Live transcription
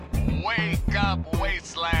Wake up,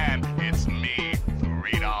 wasteland. It's me,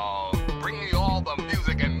 Three Dog. Bringing you all the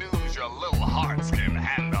music and news your little hearts can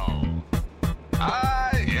handle.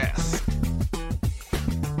 Ah, yes.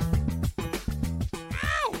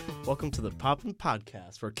 Welcome to the Poppin'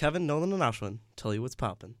 Podcast, where Kevin, Nolan, and Ashwin tell you what's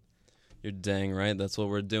poppin'. You're dang right. That's what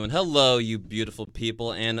we're doing. Hello, you beautiful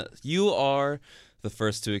people, and you are the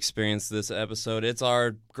first to experience this episode. It's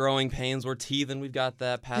our growing pains. We're teething. We've got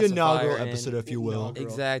that pacifier. The inaugural in. episode, if you will.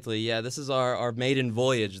 Exactly. Yeah, this is our maiden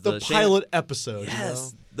voyage. The pilot episode.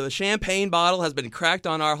 Yes. The champagne bottle has been cracked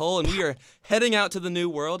on our hull, and we are heading out to the new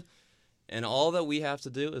world. And all that we have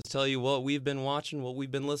to do is tell you what we've been watching, what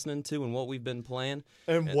we've been listening to, and what we've been playing.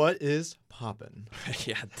 And what is poppin'?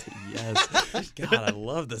 Yes. God, I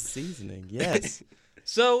love the seasoning. Yes.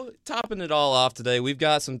 So, topping it all off today, we've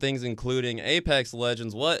got some things including Apex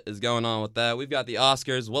Legends, what is going on with that. We've got the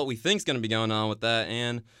Oscars, what we think's going to be going on with that,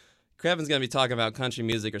 and Kevin's going to be talking about country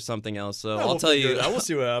music or something else. So I'll tell you. We'll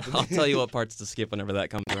see what happens. I'll tell you what parts to skip whenever that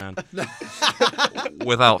comes around.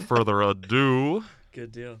 Without further ado,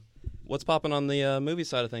 Good deal. what's popping on the movie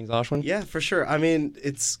side of things, Ashwin? Yeah, for sure. I mean,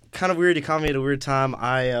 it's kind of weird. You caught me at a weird time.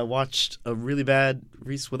 I watched a really bad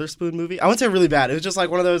Reese Witherspoon movie. I wouldn't say really bad. It was just like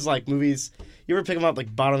one of those like movies. You ever pick them up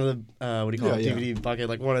like bottom of the what do you call it, DVD bucket?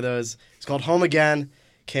 Like one of those. It's called Home Again.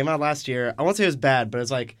 Came out last year. I won't say it was bad, but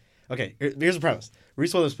it's like, okay, here's the premise.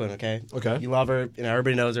 Reese Witherspoon, okay? Okay. You love her. You know,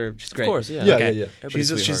 everybody knows her. She's great. Of course, yeah. Yeah, Okay. yeah. Everybody's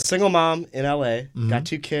She's a sweetheart. single mom in L.A. Got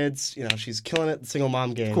 2 kids. You know, she's killing it at the single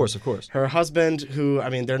mom game. Of course. Her husband, who, I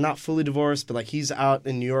mean, they're not fully divorced, but like he's out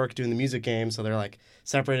in New York doing the music game, so they're like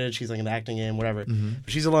separated. She's like in the acting game, whatever. But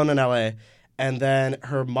she's alone in LA. And then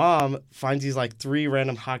her mom finds these like 3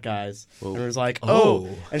 random hot guys and was like,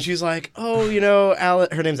 and she's like, you know, Alice,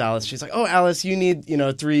 her name's Alice. She's like, Alice, you need, you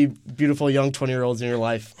know, 3 beautiful young 20-year-olds in your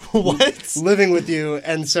life. What? Living with you.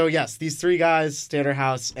 And so, yes, these 3 guys stay at her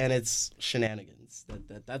house and it's shenanigans.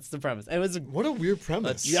 That's the premise. It was What a weird A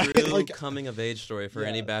premise. true coming-of-age story for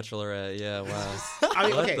any bachelorette. Yeah, wow. I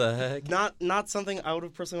mean, What okay, the heck? Not something I would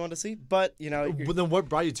have personally wanted to see, but you know, But then what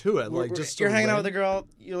brought you to it? Like just you're so hanging out with a random? girl,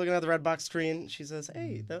 you're looking at the red box screen. She says,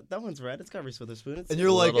 "Hey, that one's red. It's got Reese Witherspoon." It's, And you're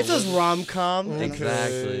like, "It's a rom com."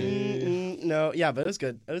 Exactly. No, yeah, but it was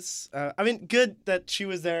good. It was, I mean, good that she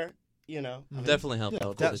was there. You know, I mean, Definitely helped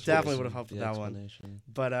out. the definitely situation, would have helped with the that one. explanation.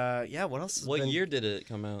 But yeah, what else? has What been- year did it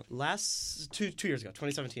come out? Last 2 years ago,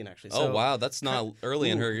 2017 actually. Oh So, wow, that's not early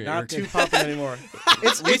in her. not too career. popping anymore.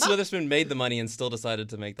 Reese Witherspoon made the money and still decided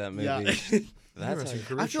to make that movie. Yeah. That's Interesting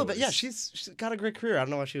career I feel, but yeah, choice. she's got a great career. I don't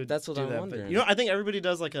know why she would. That's what do I'm that, wondering. But, you know, I think everybody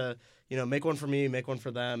does like a, you know, make one for me, make one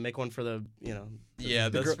for them, make one for the, you know. Yeah,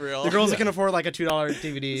 the that's real. The girls that can afford like a $2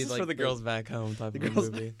 DVD. This is like for the girls back home type of girls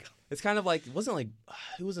movie. It's kind of like, wasn't like,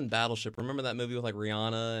 who was in Battleship? Remember that movie with like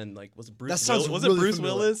Rihanna and like, was it Bruce That sounds Willis? Was really it Bruce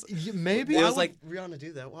familiar. Willis? Maybe. It Why was like, would Rihanna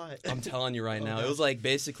do that? Why? I'm telling you right now, Okay. it was like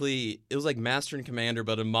basically, it was like Master and Commander,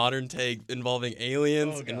 but a modern take involving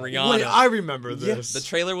aliens and God. Rihanna. Wait, I remember this. The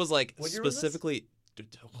trailer was like What year was this? specifically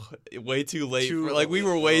way too late. Too- like we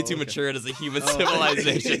were way oh, too okay. matured as a human Oh.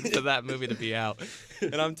 civilization for that movie to be out.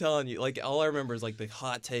 And I'm telling you, like all I remember is like the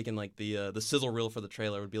hot take and like the sizzle reel for the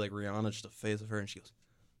trailer would be like Rihanna, just a face of her, and she goes,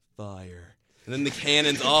 "Fire." And then the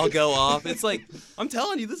cannons all go off. It's like, I'm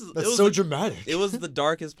telling you, this is That's it was so the- dramatic. It was the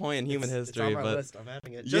darkest point in human It's history, on my but list. I'm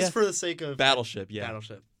having it just Yeah. for the sake of Battleship, yeah,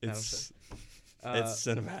 Battleship. it's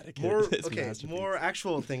Battleship. cinematic. More It's okay. masterpiece. More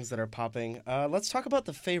actual things that are popping. Let's talk about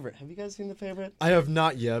The Favorite. Have you guys seen The Favorite? I have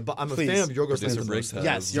not yet, but I'm Please. a fan of Yorgos Producer Lanthimos. Briggs has.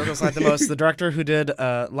 Yes, Yorgos Lanthimos, the director who did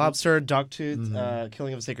Lobster, Dogtooth,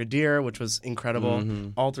 Killing of a Sacred Deer, which was incredible.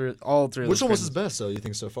 Mhm. All three. Of Which those one was his crazy- best, though, you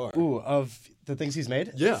think, so far? Ooh, of the things he's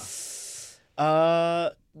made. Yeah.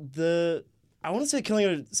 I want to say Killing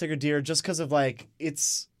of a Sacred Deer just because of like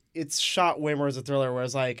it's shot way more as a thriller,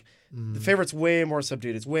 whereas like The Favorite's way more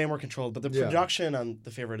subdued. It's way more controlled, but the Yeah. production on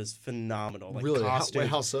The Favorite is phenomenal. Like Really? costumes.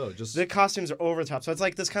 How so? Just The costumes are over the top. So it's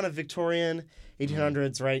like this kind of Victorian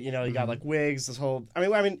 1800s, right? You know, you got like wigs, this whole I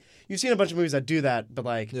mean, you've seen a bunch of movies that do that, but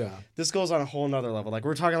like Yeah. this goes on a whole nother level. Like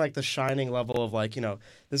we're talking like the Shining level of like, you know,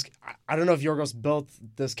 this I don't know if Yorgos built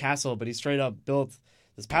this castle, but he straight up built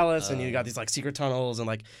this palace and you got these like secret tunnels and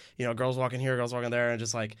like, you know, girls walking here, girls walking there, and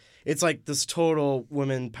just like it's like this total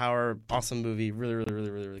women power awesome movie. Really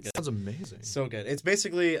good. sounds amazing. So good. It's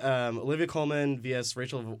basically Olivia Colman vs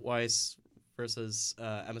Rachel Weisz versus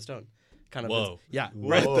Emma Stone. Kind of. Whoa. Yeah. What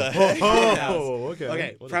Right. the heck? Oh, okay.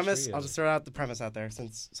 Okay. What a Premise. trio. I'll just throw out the premise out there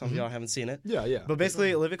since some of y'all haven't seen it. Yeah, yeah. But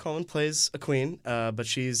basically, Olivia Colman plays a queen, but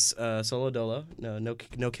she's solo dolo. No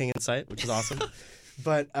king in sight, which is awesome.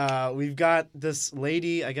 But we've got this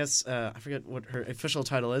lady, I guess, I forget what her official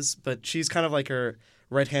title is, but she's kind of like her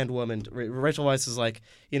right-hand woman. Rachel Weisz is like,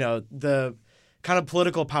 you know, kind of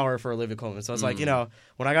political power for Olivia Colman. So it's like, you know,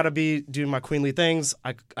 when I gotta be doing my queenly things,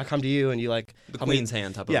 I come to you and you like The help me- queen's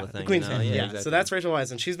hand type of yeah, a thing. the queen's you know? hand. Yeah. exactly. So that's Rachel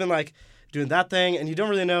Weisz, and she's been like doing that thing, and you don't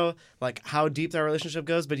really know like how deep that relationship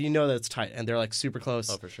goes, but you know that it's tight, and they're like super close.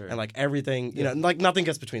 Oh, for sure. And like everything, you know, like nothing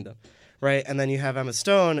gets between them, right? And then you have Emma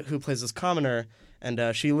Stone, who plays this commoner.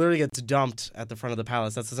 And she literally gets dumped at the front of the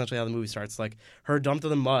palace. That's essentially how the movie starts. Like, her dumped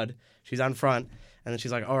in the mud. She's out front. And then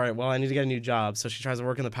she's like, all right, well, I need to get a new job. So she tries to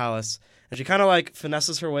work in the palace. And she kind of, like,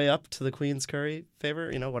 finesses her way up to the queen's curry favor.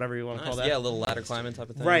 You know, whatever you want to Nice. call that. Yeah, a little ladder climbing type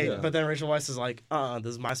of thing. Right. Yeah. But then Rachel Weisz is like, this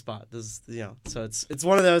is my spot. This is, you know. So it's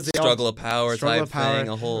one of those. they all- Struggle of power struggle type of power. thing.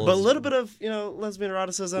 A whole. But a little bit of, you know, lesbian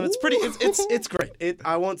eroticism. It's pretty, it's great.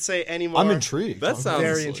 I won't say any more. I'm intrigued. That sounds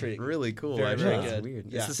Very intriguing. really cool. Very, actually. very That's good. weird.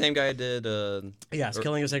 Yeah. It's the same guy who did. Yeah, it's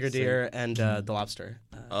Killing a Sacred Deer and The Lobster.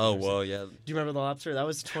 Oh, well, yeah. Do you remember The Lobster? That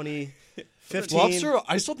was 2015. Lobster,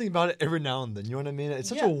 I still think about it every now and then. You know what I mean? It's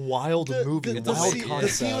such Yeah. a wild movie, The wild scene, concept. the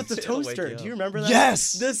scene with the It'll wake toaster. you Do you up. remember that?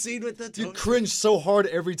 Yes! The scene with the toaster. You cringe so hard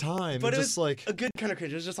every time. But and it just was like a good kind of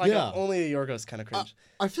cringe. It was just like Yeah. only a Yorgos kind of cringe.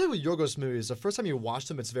 I feel like with Yorgos movies, the first time you watch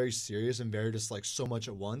them, it's very serious and very just like so much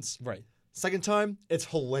at once. Right. Second time, it's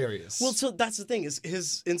hilarious. Well, so that's the thing is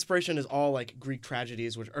his inspiration is all like Greek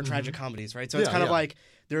tragedies, which or tragic comedies, right? So it's Yeah, kind of yeah. like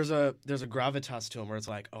there's a gravitas to him where it's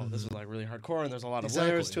like, oh, this is like really hardcore and there's a lot of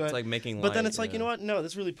layers Exactly. to it. It's like making but then light, it's like, yeah. you know what? No,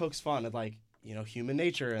 this really pokes fun at like, you know, human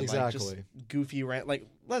nature and like just Exactly. goofy rant like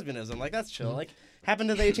lesbianism. Like that's chill. Like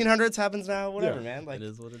happened in the 1800s, happens now, whatever, Yeah. man. Like It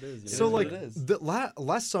is what it is. so is what like it is. the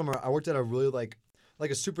last summer, I worked at a really like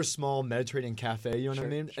a super small Mediterranean cafe. You know what I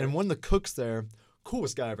mean? sure. And one of the cooks there.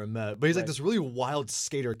 Coolest guy I ever met, but he's like Right. this really wild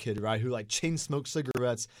skater kid, right? Who like chain smokes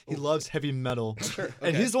cigarettes. He loves heavy metal,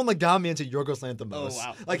 and he's the one that got me into Yorgos Lanthimos. Oh,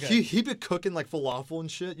 wow. Like Okay. he'd be cooking like falafel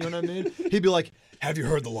and shit. You know what I mean? He'd be like, "Have you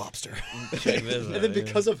heard The Lobster?" Check this and out, then yeah.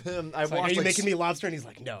 because of him, I it's like, watched are you like, making me lobster? And he's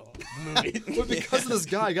like, no. Movie. But because of this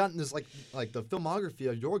guy, I got in this like the filmography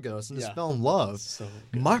of Yorgos and just Yeah. fell in love. So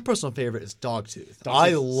My personal favorite is Dogtooth.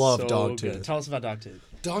 I love so Dogtooth. good. Tell us about Dogtooth.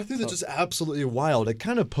 Dogtooth is just absolutely wild. It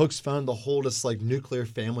kind of pokes fun at the whole just like nuclear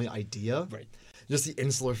family idea. Right. Just the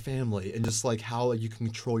insular family and just like how like, you can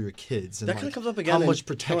control your kids and That like, kinda comes up again how in much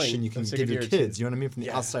protection Killing you can of Sacred give your Deer, kids. too. You know what I mean? From the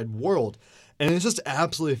Yeah. outside world. And it's just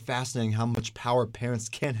absolutely fascinating how much power parents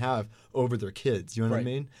can have over their kids. You know what I Right.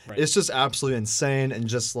 mean? Right. It's just absolutely insane and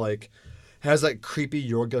just like has that creepy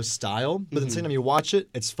Yorgos style. But at the same time you watch it,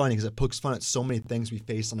 it's funny because it pokes fun at so many things we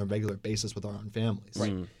face on a regular basis with our own families.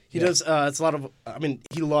 Right. He does. It's a lot of. I mean,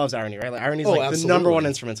 he loves irony, right? Like irony is Oh, like the number absolutely. one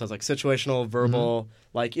instrument. So it's like situational, verbal,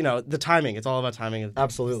 like you know, the timing. It's all about timing. Of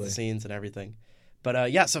Absolutely. the scenes and everything.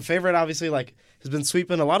 But yeah, so favorite obviously like has been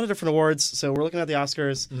sweeping a lot of different awards. So we're looking at the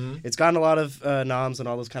Oscars. It's gotten a lot of noms and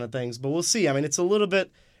all those kind of things. But we'll see. I mean, it's a little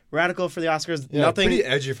bit radical for the Oscars. Yeah, Nothing. pretty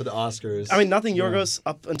edgy for the Oscars. I mean, nothing Yorgos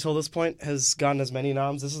up until this point has gotten as many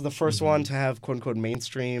noms. This is the 1st one to have quote unquote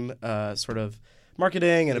mainstream sort of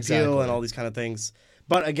marketing and appeal Exactly. and all these kind of things.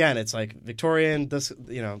 But again, it's like Victorian, this,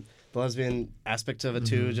 you know, the lesbian aspect of it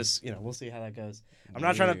too. Just, you know, we'll see how that goes. I'm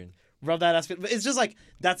not trying to Weird. rub that aspect, but it's just like,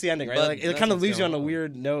 that's the ending, right? But Like, it that's kind of what's leaves you on going a on.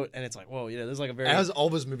 weird note, and it's like, whoa, you know, there's like a very. as all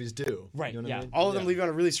of his movies do. right, You know what yeah. I mean? All of them leave you on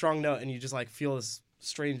a really strong note, and you just like feel this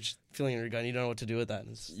strange feeling in your gut, and you don't know what to do with that.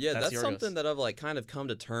 And Yeah, that's Yorgos. something that I've like kind of come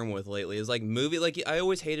to term with lately. Is like movie like I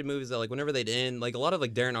always hated movies that like whenever they'd end, like a lot of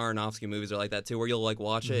like Darren Aronofsky movies are like that too, where you'll like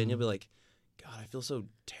watch it and you'll be like, God, I feel so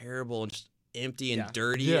terrible and just empty and Yeah.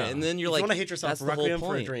 dirty. Yeah. And then you're If like, you want to hate yourself, that's the whole Requiem for a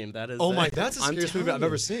point. Dream. That is. Oh my, that's the I'm scariest movie I've telling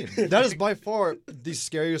ever seen. That is by far the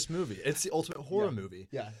scariest movie. It's the ultimate horror movie.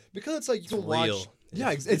 Yeah. Because it's like you can real. watch.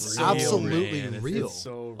 Yeah, it's real, absolutely man. It's real. It's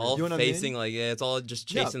so. All You know what I mean? facing like it's all just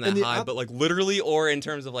Yeah, chasing and that the high, but like literally or in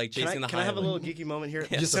terms of like chasing the Can high. I have a like- little geeky moment here?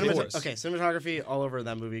 Yes, of course. Okay, cinematography all over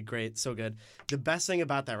that movie, great, so good. The best thing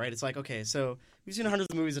about that, right? It's like, okay, so we've seen hundreds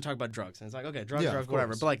of movies that talk about drugs, and it's like, okay, drugs, Yeah, drugs, of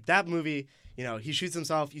whatever. course. But like that movie, you know, he shoots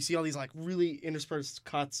himself. You see all these like really interspersed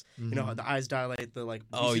cuts. You know, the eyes dilate. The like. You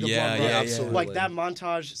Oh, see the yeah, blood yeah, run. absolutely. Like that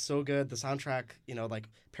montage, so good. The soundtrack, you know, like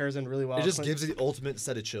pairs in really well. It just Clint- gives you the ultimate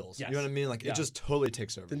set of chills. Yes. You know what I mean? Like Yeah. it just totally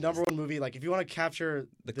takes over. the number one movie. Like if you want to capture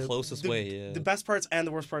The closest way, yeah. the best parts and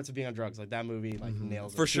the worst parts of being on drugs, like that movie, like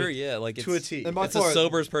nails it. For sure, yeah. Like it's To a T. And by It's a far,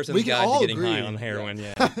 sober person's we can guide to all getting agree. high on heroin.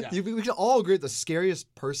 Yeah. We can all agree that the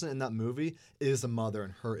scariest person in that movie is the mother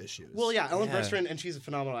and her issues. Well, yeah, Ellen Yeah. Burstyn, and she's a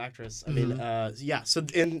phenomenal actress. I mean, yeah. So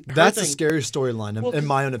in her that's the thing, scariest storyline, Well, in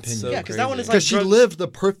my own opinion. so yeah, because that one is like Because she drugs- lived the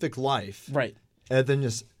perfect life, right. and then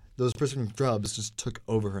just those prescription drugs just took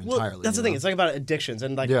over her Well, entirely. that's the you thing. know? It's like about addictions,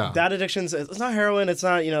 and like Yeah. that addictions. It's not heroin. It's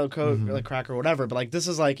not coke or like crack or whatever. But like this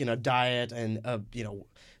is like diet and you know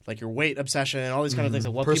like your weight obsession and all these kind of things,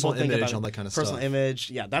 like what Personal people think image, about all that kind of personal stuff. image.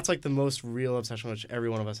 Yeah, that's like the most real obsession which every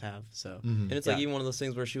one of us have. So And it's like even one of those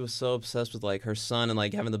things where she was so obsessed with like her son and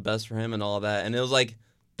like having the best for him and all that, and it was like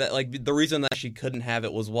that like the reason that she couldn't have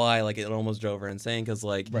it was why like it almost drove her insane because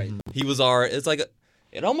like he was it's like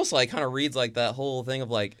it almost like kind of reads like that whole thing of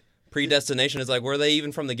like predestination is like were they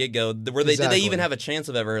even from the get go did they even have a chance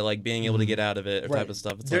of ever like being able to get out of it or type of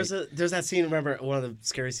stuff. It's there's that scene. Remember one of the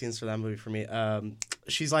scary scenes for that movie for me.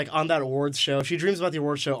 She's like on that awards show. She dreams about the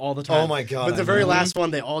awards show all the time. Oh my God, But the I very know. last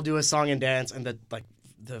one, they all do a song and dance, and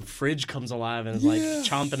the fridge comes alive and is like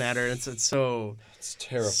chomping at her. It's so It's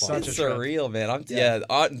terrifying. Such a it's trip. surreal, man.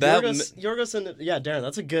 Yorgos and Darren.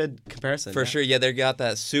 That's a good comparison For sure, yeah, they got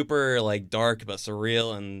that super like dark but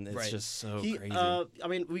surreal, and it's just so crazy. I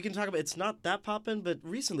mean, we can talk about. It's not that poppin', but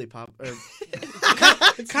recently kind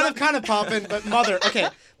of poppin'. But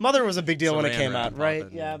Mother was a big deal when it came out, right?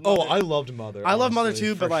 poppin'. Yeah. Oh, Mother. I loved Mother. I love Mother honestly.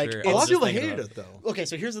 too, but for like sure. A lot of Just people thinking hated about it though. Okay,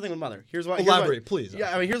 so here's the thing with Mother. Here's why. Elaborate, please.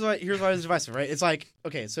 Yeah, I mean, here's why it's divisive, right? It's like,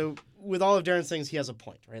 okay, so with all of Darren's things, he has a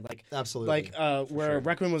point, right? Like, Absolutely. like where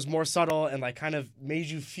Requiem was more subtle and like kind of made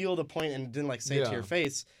you feel the point and didn't like say it to your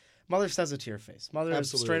face. Mother says it to your face. Mother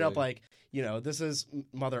is straight up like, this is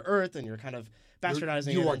Mother Earth, and you're kind of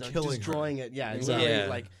bastardizing You it are and killing destroying her. it. Yeah, exactly. Yeah.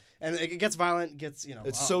 Like, and it gets violent, gets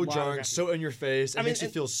It's a so lot of jarring, graphic. so in your face. It I mean, makes you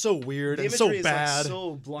and feel so weird The and so imagery is bad. like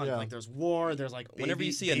so blunt. Yeah. Like there's war. There's like Whenever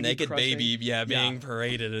you see a baby naked crushing. baby, being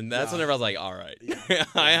paraded, and that's whenever I was like, all right,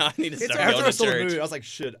 I need to start After going I to saw the church. movie, I was like,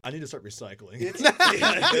 shit, I need to start recycling.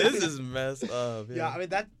 This is messed up. Yeah, I mean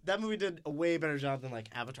that movie did a way better job than like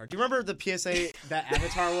Avatar. Do you remember the PSA that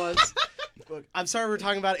Avatar was? Look, I'm sorry we're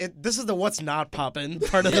talking about it. This is the what's not poppin'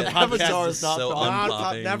 part of the podcast. Avatar is not so poppin'. Not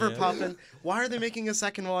unpopping, never yeah. poppin'. Why are they making a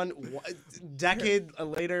second one? Decade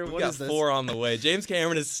later, We what got is this? 4 on the way. James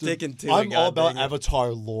Cameron is sticking to it. I'm all about goddamn it.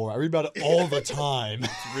 Avatar lore. I read about it all the time.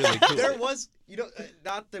 It's really cool. There was,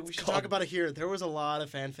 not that we should talk about it here. There was a lot of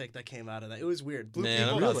fanfic that came out of that. It was weird. Blue Man,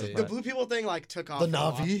 I'm people, not the surprised. Blue People thing like took off. The for a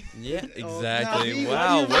while. Navi. Yeah, Oh, exactly. Navi, Wow, why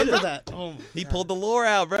do you way remember to- that? Oh, he pulled the lore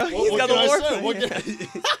out, bro. He's what got the can I lore. say? from What it.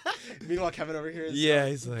 Meanwhile, Kevin over here is Yeah,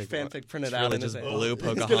 he's like fanfic printed it's out really in his just head. blue Let's get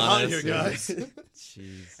out of Pocahontas. here, guys.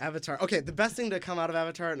 Jeez. Avatar. Okay, the best thing to come out of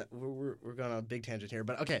Avatar, and we're going on a big tangent here,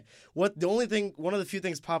 but okay, one of the few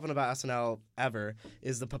things popping about SNL ever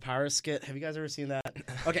is the Papyrus skit. Have you guys ever seen that?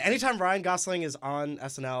 Okay, anytime Ryan Gosling is on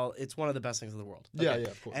SNL, it's one of the best things in the world. Yeah, Okay? yeah,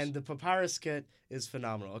 of course. And the Papyrus skit is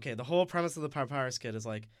phenomenal. Okay, the whole premise of the Papyrus skit is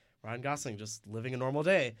like Ryan Gosling just living a normal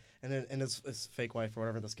day, and then his fake wife or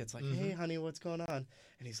whatever the skit's like, hey, honey, what's going on?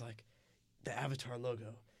 And he's like, the Avatar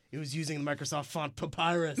logo. He was using the Microsoft font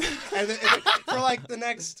Papyrus, and for like the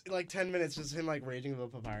next 10 minutes, just him like raging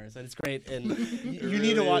about Papyrus, and it's great. And you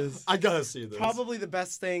need to watch. I gotta see this. Probably the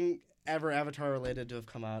best thing ever Avatar related to have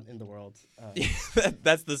come out in the world.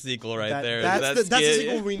 That's the sequel right there. That's the skit.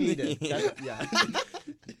 sequel we needed. Yeah.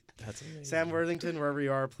 That's amazing. Sam Worthington, wherever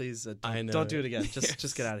you are, please I know. don't do it again.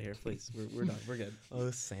 Just get out of here, please. We're done. We're good.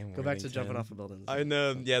 Oh, Sam. Go back to Worthington. jumping off a building. I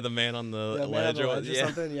know. Yeah, the man on the Yeah, man on ledge. the ledge or yeah.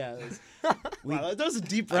 something. Yeah. Wow, that was a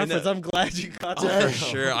deep I know. reference. I'm glad you got Oh, that. for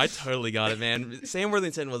sure. I totally got it, man. Sam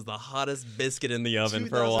Worthington was the hottest biscuit in the oven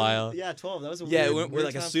for a 2000 while. Yeah, 12. That was a Yeah, weird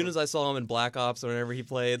like as soon as I saw him in Black Ops or whenever he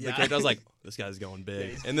played the Yeah. character, I was like, this guy's going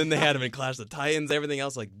big. And then they had him in Clash of the Titans, everything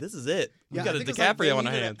else. Like, this is it. We got a DiCaprio on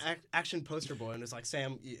our hands. Action poster boy, and it's like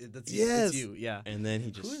Sam. That's Yes. it's you. Yeah. And then he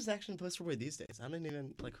Who just. is action poster boy these days? I don't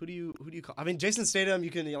even like. Who do you call? I mean, Jason Statham. You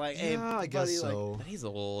can like, hey, Yeah, I guess buddy, like, so. But he's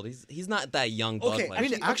old. He's not that young buck. Okay, like I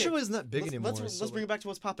mean, Actually, action okay. isn't that big anymore. Let's so, bring it back to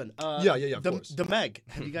what's popping. Yeah, of course. The Meg.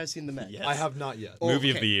 Have you guys seen the Meg? Yes. I have not yet. Movie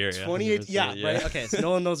of the year, yeah. 2018. Yeah, 100%, right. Okay, so no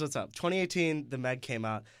one knows what's up. 2018, the Meg came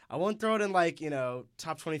out. I won't throw it in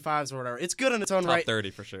top 25s or whatever. It's good in its own top right.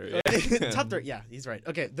 30 for sure. Yeah. Top 30. Yeah, he's right.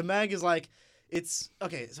 Okay, the Meg is like. It's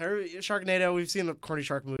okay. So Sharknado, we've seen the corny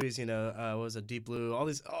shark movies. What was it, Deep Blue? All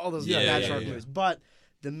those bad shark movies. But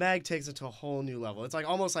the Meg takes it to a whole new level. It's like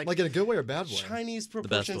almost like Like in a good way or bad way? Chinese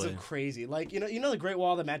proportions way. of crazy. Like the Great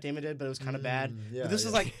Wall that Matt Damon did, but it was kind of bad. yeah, But this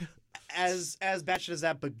is yeah. like as batshit as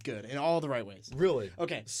that, but good in all the right ways. Really?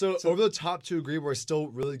 Okay, So over the top two agree we're still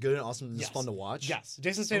really good and awesome and just fun to watch? Yes,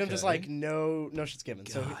 Jason Statham just Okay. like no shit's given.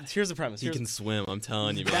 So here's the premise. He Here's- can swim, I'm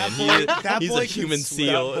telling you, That man. boy- that He's boy a can human swim.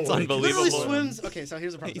 seal. That It's boy can unbelievable. literally swims. Okay, so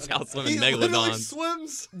here's the premise. He's Okay. out swimming He literally megalodons.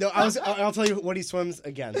 swims. No, I'll tell you what he swims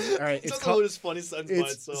again. All right, it's called. It's funny sentence by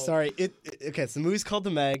itself. Sorry. Okay. So the movie's called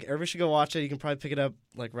The Meg. Everybody should go watch it. You can probably pick it up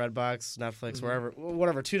like Redbox, Netflix, wherever,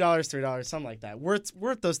 whatever. $2, $3, something like that. Worth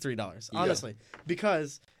those $3, honestly,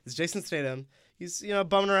 because it's Jason Statham. He's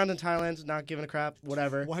bumming around in Thailand, not giving a crap,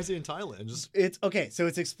 whatever. Why is he in Thailand? Just It's okay. So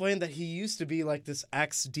it's explained that he used to be like this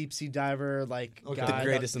ex deep sea diver, like Okay. guy. The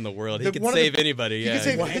greatest in the world. He The- could one of the- save anybody. He Yeah. could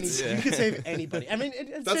save What? He could save anybody. I mean,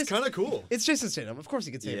 it's that's just- kind of cool. It's Jason Statham. Of course,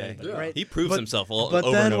 he could save Yeah. anybody, Yeah. right? He proves himself But over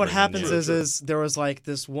then and over what again, happens yeah. is there was like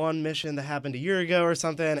this one mission that happened a year ago or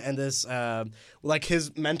something, and this like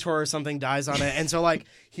his mentor or something dies on it, and so like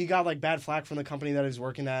he got like bad flack from the company that he was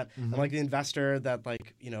working at, and like the investor that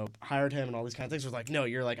like hired him and all these kind of things was like, no,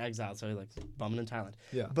 you're like exiled, so he's like bumming in Thailand.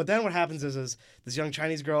 Yeah. But then what happens is this young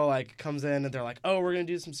Chinese girl like comes in and they're like, oh, we're gonna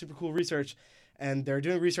do some super cool research, and they're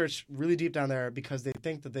doing research really deep down there because they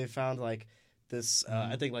think that they found like this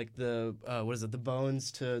I think like the what is it, the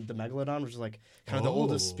bones to the megalodon, which is like kind of the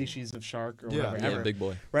oldest Oh. species of shark or Yeah. whatever Yeah, ever. big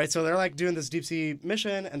boy. Right, so they're like doing this deep sea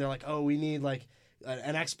mission, and they're like, oh, we need like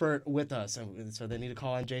an expert with us, and so they need to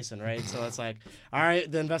call on Jason, right? So it's like, all right,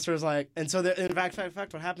 the investor is like, and so in fact,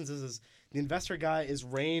 what happens is the investor guy is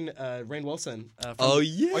Rainn Wilson. From, Oh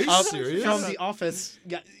yeah. Are you of- serious? From The Office.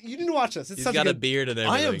 Yeah, you need to watch this. It's He's such got a a good. beard and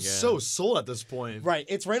everything. I am yeah. so sold at this point. Right,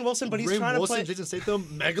 it's Rainn Wilson, but he's Rainn trying Wilson, to play. Jason Statham,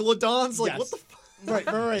 megalodons. Like Yes. what the?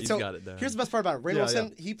 Right. He's So got it down. here's the best part about it. Rainn Yeah,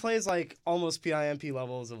 Wilson. He plays like almost PIMP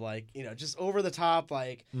levels of like just over the top,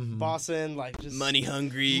 like bossing, like just money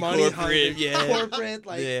hungry, money corporate. hungry, Yeah. corporate.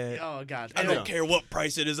 Like Yeah. oh god, I Anyway, don't care what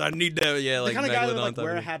price it is. I need that. Yeah, the like kind of guy that would megalodon like type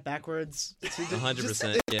wear a of- hat backwards.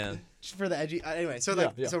 100%. Yeah. For the edgy. Anyway, so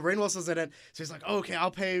like Yeah. so Rainn Wilson's in it. So he's like, oh, okay, I'll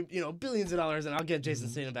pay billions of dollars and I'll get Jason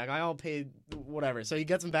Statham back. I'll pay whatever. So he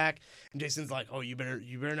gets him back, and Jason's like, oh, you better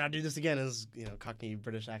not do this again. In his Cockney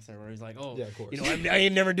British accent, where he's like, oh, Yeah, of course. I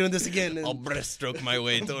ain't never doing this again. And, I'll breaststroke my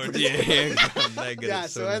way towards you. yeah,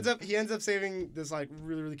 so he ends up saving this like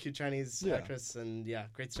really really cute Chinese Yeah. actress, and yeah,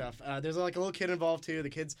 great stuff. There's like a little kid involved too. The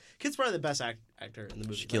kid's probably the best actor in the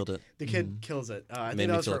movie. She killed it. The kid kills it. I Made think me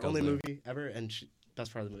that was feel her like I was only there. movie ever, and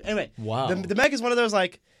best part of the movie. Anyway, Wow. The Meg is one of those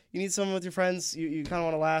like you need someone with your friends. You kind of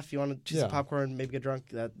want to laugh. You want to chew some Yeah. popcorn, maybe get drunk.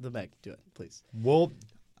 The Meg, do it, please. Well,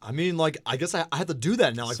 I mean, like I guess I have to do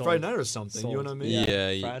that now, like Sold. Friday night or something. You know Sold. what I mean? Yeah,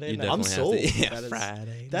 Friday you night. definitely I'm have sold. to. Yeah, That is-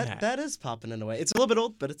 Friday. That night. that is popping in a way. It's a little bit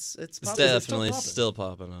old, but it's It's popping. definitely popping. still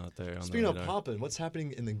popping out there. On Speaking the of radar. popping, what's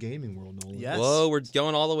happening in the gaming world, Nolan? Yes. Whoa, we're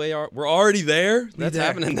going all the way. We're already there. That's there.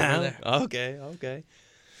 happening We're now. there. Okay.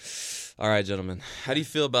 All right, gentlemen. How do you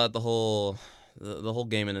feel about the whole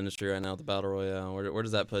gaming industry right now with the battle royale? Where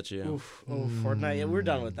does that put you? Oof, Fortnite. Yeah, we're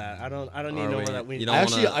done with that. I don't need Are no we? more that we. You don't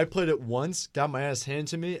Actually, wanna- I played it once, got my ass handed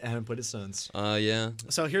to me, and haven't played it since. Yeah.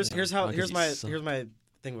 So here's Why, 'cause you suck. my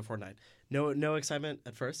thing with Fortnite. No excitement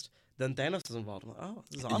at first. Then Thanos was involved. I'm like, oh,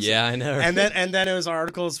 this is awesome. Yeah, I know. And then it was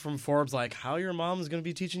articles from Forbes like how your mom's gonna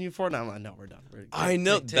be teaching you Fortnite. I'm like, no, we're done. I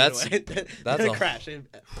know, Take that's- it away. that's Then it a- crash.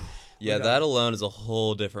 Yeah, done. that alone is a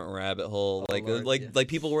whole different rabbit hole. Oh, Lord, yeah. Like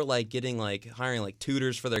people were like getting like hiring like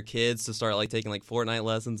tutors for their kids to start like taking like Fortnite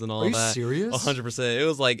lessons and all Are you that. serious? 100%. It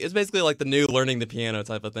was like it's basically like the new learning the piano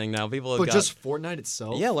type of thing now. People have But got just Fortnite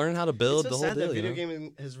itself? yeah, learn how to build It's so the whole sad that deal. video you know?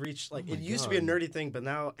 gaming has reached like Oh it my used to be a God. nerdy thing, but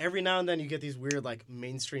now every now and then you get these weird like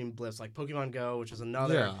mainstream blips, like Pokemon Go, which is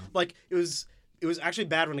another Yeah. like it was actually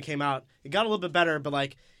bad when it came out. It got a little bit better, but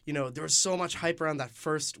like there was so much hype around that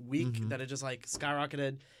first week that it just like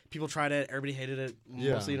skyrocketed. People tried it, everybody hated it,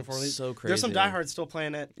 Yeah. mostly uniformly. So There's some crazy. diehards still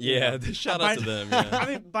playing it. Yeah, shout out to them. Yeah. I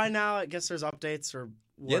mean, by now I guess there's updates or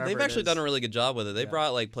Yeah, whatever they've it actually is. done a really good job with it. They Yeah.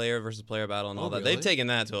 brought like player versus player battle and all Oh, that. really? They've taken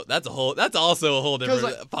that to that's also a whole different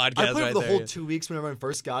Because podcast I played right for the there. whole 2 weeks whenever I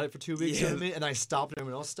first got it for 2 weeks, you know Yeah. what I mean? And I stopped and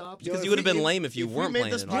everyone else stopped. Because If you would have we- been lame if you weren't we made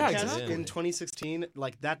playing this it. podcast Yeah, exactly. in 2016.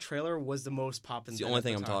 Like that trailer was the most poppin'. It's the only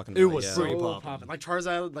thing I'm talking about. It was yeah. pretty So poppin'. poppin'. Like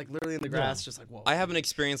Charizard, like literally in the grass, just like whoa. I haven't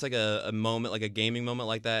experienced like a moment, like a gaming moment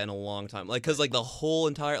like that in a long time. Like, cause like the whole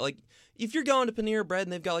entire like, if you're going to Panera Bread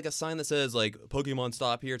and they've got like a sign that says like Pokemon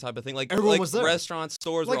Stop Here type of thing, like Everyone like was there. restaurants,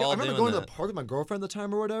 stores Like, were all I remember doing going that. to the park with my girlfriend at the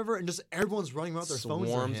time or whatever, and just everyone's running around with their phones in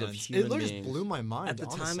Swarms their of hands. human It literally beings. just blew my mind. At the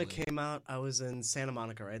time it honestly. came out, I was in Santa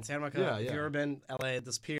Monica, right? In Santa Monica, Yeah, if yeah. you've ever been LA,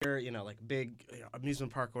 this pier, like big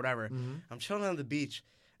amusement park or whatever. I'm chilling on the beach,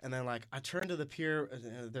 and then like I turn to the pier.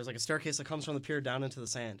 There's like a staircase that comes from the pier down into the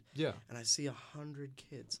sand, Yeah. and I see 100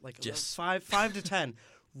 kids, like Just- five to 10.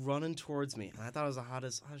 Running towards me, and I thought it was the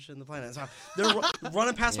hottest shit in the planet. So they're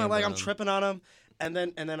running past my Yeah, leg. I'm bro. tripping on them, and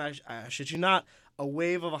then I shit you not, a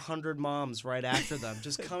wave of 100 moms right after them,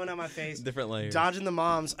 just coming at my face, Different layers. dodging the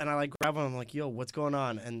moms, and I like grab one. I'm like, "Yo, what's going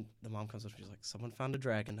on?" And the mom comes up. She's like, "Someone found a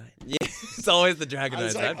Dragonite." Yeah, it's always the I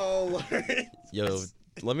was Dragonite. like, "Oh Lord." Yo,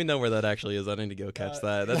 Let me know where that actually is. I need to go catch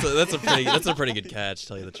that. That's a pretty good catch. To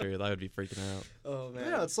tell you the truth, I would be freaking out. Oh man.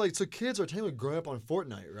 Yeah, it's like so kids are technically growing up on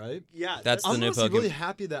Fortnite, right? Yeah. That's the I'm new honestly Pokemon. really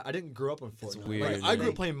happy that I didn't grow up on Fortnite. weird, Like, I grew man.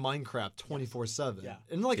 up playing Minecraft 24/7. Yeah.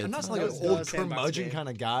 And like Good I'm not times. like an That was old the sandbox curmudgeon game. kind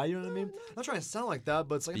of guy, you know what I mean? I'm not trying to sound like that,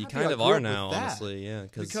 but it's like I'm You happy kind I of grew are up now, with that. honestly. Yeah,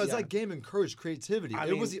 Because Yeah. that game encouraged creativity. I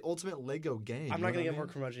It was mean, the ultimate Lego game. I'm you not know gonna get what more I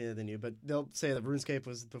mean? curmudgeon than you, but they'll say that RuneScape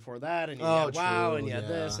was before that, and you Oh, had WoW, true, and you had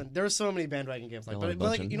this, yeah. and there were so many bandwagon games like. Y'all are a But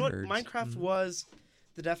like, bunch of you know what? nerds. Minecraft was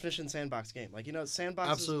the definition sandbox game. Like, you know, sandboxes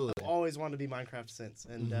Absolutely. have always wanted to be Minecraft since,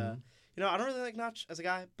 and you know, I don't really like Notch as a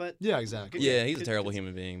guy, but Yeah, exactly. yeah, he's a Good- terrible good-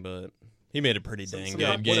 human being, but he made a pretty dang some- good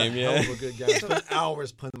what What game. a Yeah, hell of a good game. I spent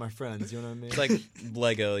hours playing with my friends, you know what I mean? it's like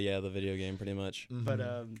Lego. Yeah, the video game, pretty much. but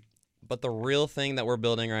But the real thing that we're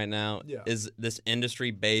building right now Yeah. is this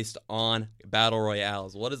industry based on battle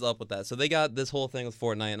royales. What is up with that? So they got this whole thing with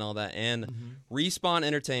Fortnite and all that, and Respawn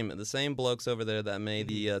Entertainment, the same blokes over there that made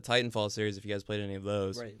the Titanfall series. If you guys played any of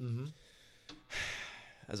those, right.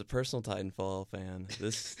 as a personal Titanfall fan,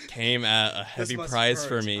 this came at a heavy must price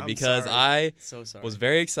for hurt. me I'm because sorry. I So sorry. was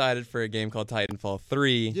very excited for a game called Titanfall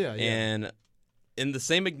 3. Yeah, yeah. And in the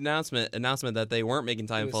same announcement that they weren't making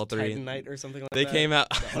It was Titanfall 3, Titan Knight or something like they that. came out.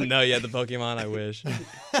 No, yeah, the Pokemon. I wish.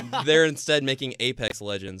 They're instead making Apex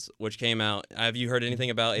Legends, which came out. Have you heard anything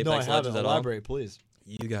about Apex no, I Legends haven't. at all? Elaborate, please.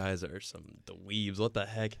 You guys are some dweebs. What the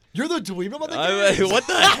heck? You're the dweeb about the game. What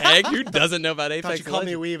the heck? Who doesn't know about I Apex thought you called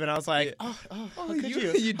me a Legends? weeb, and I was like, Yeah. how could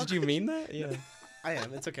you? Did you mean that? Yeah. I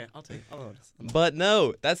am. It's okay. I'll take it. I'll own it. But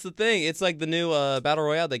no, that's the thing. It's like the new Battle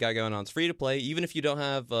Royale they got going on. It's free to play, even if you don't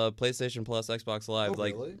have PlayStation Plus, Xbox Live. Oh,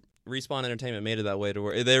 like really? Respawn Entertainment made it that way to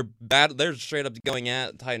where they're straight up going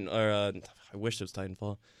at Titan or I wish it was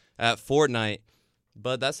Titanfall at Fortnite.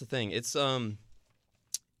 But that's the thing. It's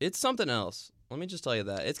something else. Let me just tell you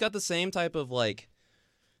that. It's got the same type of like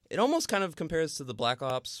it almost kind of compares to the Black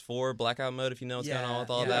Ops 4 Blackout mode, if you know what's going on with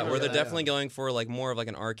all Yeah, that, I where remember they're that, definitely going for like more of like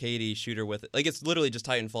an arcadey shooter with it. Like it's literally just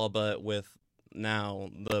Titanfall, but with now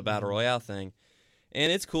the Battle Royale thing.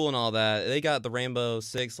 And it's cool and all that. They got the Rainbow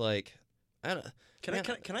Six, like, I don't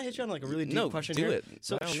Can I hit you on like a really deep No, question do here? it.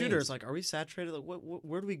 So By all shooters, means. like, are we saturated? Like,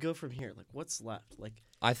 where do we go from here? Like, what's left? Like,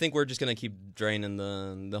 I think we're just gonna keep draining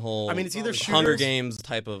the whole. I mean, it's either Hunger shooters- Games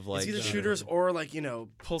type of like. it's either shooters or like, you know,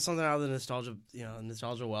 pull something out of the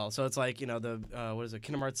nostalgia well. So it's like, you know, the what is it,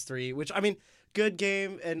 Kingdom Hearts 3, which I mean, good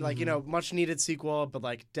game and like, you know, much needed sequel, but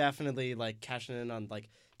like definitely like cashing in on like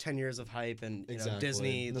 10 years of hype and you know, Exactly.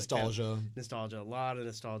 Disney like, Nostalgia. nostalgia, a lot of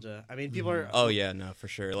nostalgia. I mean, people are Oh yeah, no, for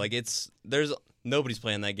sure. Like there's nobody's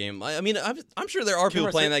playing that game. I mean, I'm sure there are people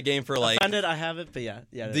Hearts playing 3? that game for like. offended. I have it, but yeah.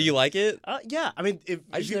 Do you like it? Yeah, I mean,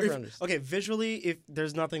 I just never understood. okay, visually, if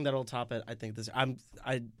there's nothing that'll top it, I think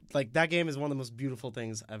I like that game is one of the most beautiful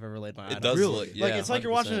things I've ever laid my eye on. It does Really? look. Like Yeah, it's like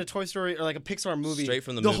you're watching 100%. a Toy Story or like a Pixar movie Straight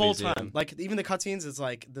from the whole movies, yeah. time. Like even the cutscenes, it's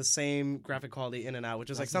like the same graphic quality in and out, which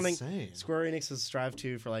is like That's something insane. Square Enix has strived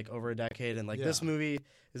to for like over a decade, and like this Yeah. movie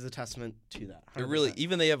is a testament to that. It really, 100%.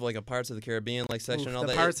 even they have like a Pirates of the Caribbean like section Oof, and all the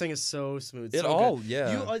that. Pirates thing is so smooth. It so all, good.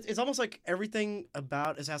 yeah. It's almost like everything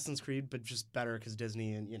about Assassin's Creed, but just better because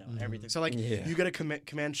Disney and you know everything. So like Yeah. you get to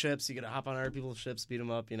command ships, you get to hop on other people's ships, beat them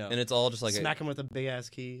up, you know, And it's all just like smack them with a big ass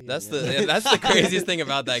key. that's you know. that's the craziest thing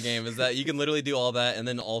about that game is that you can literally do all that and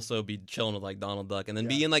then also be chilling with like Donald Duck and then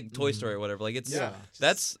be in like Toy Story or whatever. Like it's Yeah.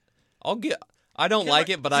 that's I'll get. I don't Yeah, like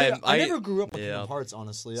it, but Yeah, I I never grew up with yeah. Kingdom Hearts,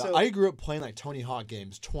 honestly. So- I grew up playing like Tony Hawk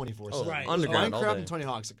games 24/7. Oh, right. Underground all Minecraft day. and Tony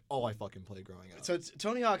Hawk's like all I fucking played growing up. So it's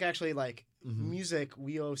Tony Hawk actually like music.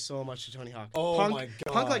 We owe so much to Tony Hawk. Oh Punk, my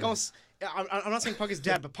Punk like God. almost. I'm not saying Punk is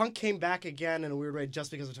dead, but Punk came back again in a weird way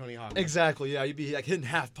just because of Tony Hawk. Exactly, yeah. You'd be like hitting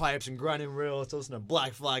half pipes and grinding rails to listen to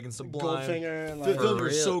Black Flag and Sublime. Goldfinger and The like. films For are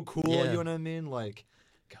real. so cool, Yeah. you know what I mean? Like,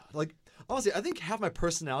 God, like honestly, I think half my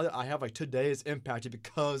personality I have like today is impacted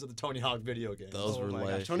because of the Tony Hawk video games. Those Oh were my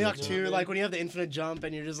like gosh. Tony Hawk you know 2, what I mean? like when you have the infinite jump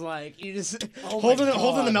and you're just like Oh my holding the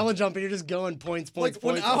God. melon jump and you're just going points. Like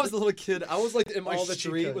when points. I was a little kid, I was like in my All the cheat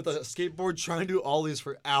street with a codes. skateboard trying to do ollies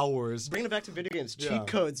for hours. Bringing it back to video games, Yeah. cheat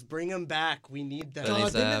codes, bring them back. We need them. That needs God,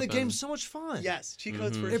 to they made the happen. game so much fun. Yes, cheat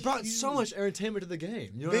codes were. It brought so huge. much entertainment to the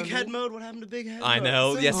game. You know Big what I head mean? mode. What happened to big head? I mode?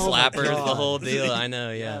 know, yeah, Oh my slappers, the God. whole deal. I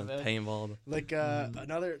know, Yeah, yeah, man. paintball. Like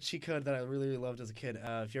another cheat code that I really, really loved as a kid.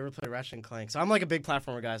 If you ever play Ratchet and Clank, so I'm like a big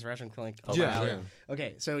platformer guy. So Ratchet and Clank. Oh, Yeah, wow. yeah.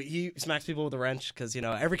 Okay, so he smacks people with a wrench because you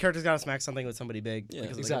know every character's got to smack something with somebody big. Yeah,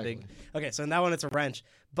 because of, exactly. Like, a big... Okay, so in that one it's a wrench,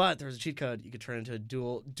 but there's a cheat code you could turn into a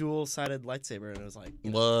dual-sided lightsaber, and it was like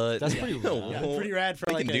you know, What? That's pretty rad. yeah, pretty rad for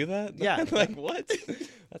They like can a- do that? Yeah. Like what?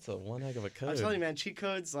 That's a one heck of a code. I'm telling you, man, cheat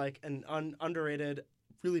codes like an underrated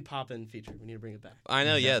really poppin' feature. We need to bring it back. I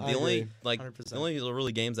know, yeah. I The only agree. like 100%. the only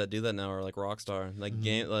really games that do that now are like Rockstar,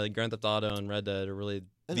 like Grand Theft Auto and Red Dead are really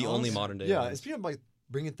And the only honestly, modern day. Yeah, ones. and speaking of like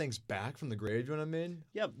bringing things back from the grave, you know what I mean?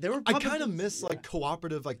 Yeah, they were. I poppin' kind of things- miss yeah. like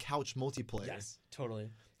cooperative like couch multiplayer. Yes, totally.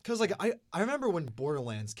 Because like I remember when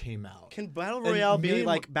Borderlands came out. Can Battle And Royale me be and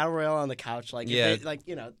like Battle Royale on the couch? Like, if Yeah. they, like,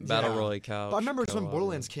 you know. Battle Yeah. Royale couch. But I remember when co-op,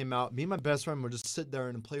 Borderlands came out, me and my best friend would just sit there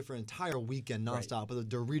and play for an entire weekend nonstop with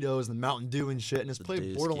the Doritos and the Mountain Dew and shit, and just play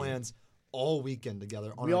Dewski. Borderlands all weekend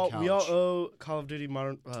together on We our all couch. we all owe Call of Duty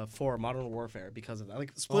Modern Modern Warfare because of that.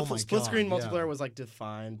 Like Oh my split screen God, multiplayer yeah. was like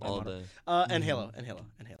defined by All Modern. day. And Halo.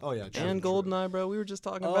 Oh yeah, true, And true. GoldenEye, bro. We were just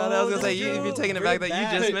talking about it. I was gonna Oh, say no, you're taking it bring back it that you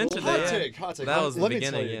back. just Hey, mentioned hot it. yeah. take, hot take. That was the Let me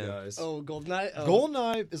beginning, tell you yeah. guys. Oh, GoldenEye. Oh.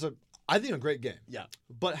 GoldenEye is I think a great game. Yeah.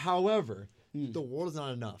 But however, the world is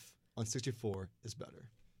not enough on 64 is better.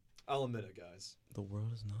 I'll admit it, guys. The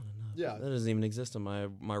world is not enough. Yeah. That doesn't even exist in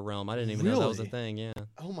my realm. I didn't even know that was a Really? thing. Yeah.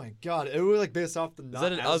 Oh my god, it was like based off the not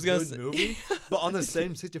that an- as I was gonna good say- movie, but on the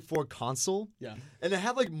same 64 console. Yeah. And it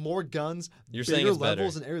had like more guns, You're bigger saying it's better.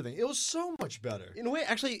 levels, and everything. It was so much better. In a way,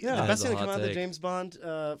 actually, Yeah. the best That's a thing to come hot out of the take. James Bond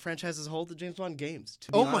franchise as a whole, the James Bond games.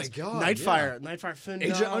 To be Oh my honest. God, Nightfire, Phenom.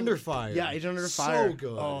 Agent Under Fire. Yeah, Agent Under So Fire.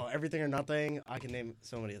 good. Oh, Everything or Nothing. I can name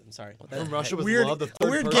so many of them. Sorry. From Russia with weird, Love, the a third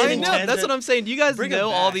weird person. I gaming know. That's tangent. what I'm saying. Do you guys Bring it know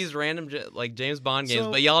all back. these random like James Bond games,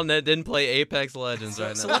 So- but y'all didn't play Apex Legends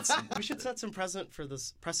right So now? we should set some precedent for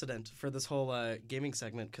this whole gaming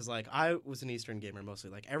segment because like I was an Eastern gamer mostly.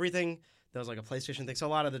 Like everything that was like a PlayStation thing. So a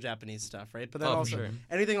lot of the Japanese stuff, right? But then Oh, for also sure.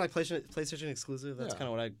 anything like PlayStation exclusive. That's Yeah. kind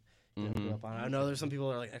of what I Mm-hmm. grew up on. I know there's some people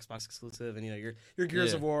that are like Xbox exclusive, and you know your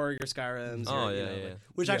Gears Yeah. of War, your Skyrims. Oh, your, you yeah, know, yeah. like-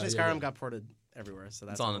 which Yeah, actually yeah, Skyrim yeah. got ported everywhere. So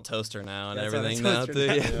that's It's on a all- toaster now and That's on a everything now toaster too.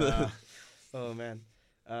 now. Yeah. Yeah. Oh man,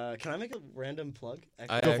 can I make a random plug?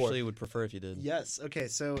 I Go for actually it. would prefer if you did. Yes. Okay.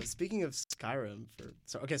 So speaking of Skyrim,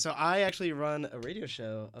 so I actually run a radio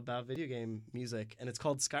show about video game music, and it's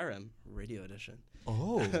called Skyrim Radio Edition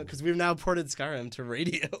Oh. because we've now ported Skyrim to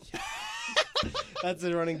radio. That's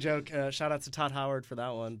a running joke. Shout out to Todd Howard for that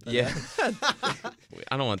one. But, Yeah.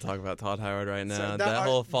 I don't want to talk about Todd Howard right now. so that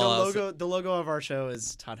whole Fallout. The logo of our show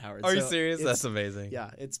is Todd Howard. Are you So serious? it's- That's amazing.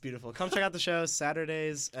 Yeah, it's beautiful. Come check out the show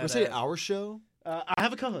Saturdays. We're At, saying our show. I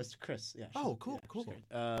have a co-host, Chris. Yeah. Oh, she's- cool, yeah, cool. she's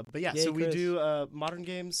great. But yeah, Yay, so we Chris. do modern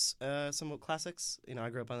games, some classics. You know, I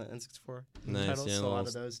grew up on the N64 Nice, titles, yeah, so a lot of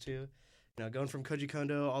those- those too. You know, going from Koji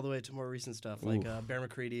Kondo all the way to more recent stuff like Bear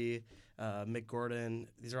McCready, Mick Gordon.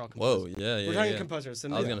 These are all Whoa, composers. yeah, yeah. We're talking yeah. composers.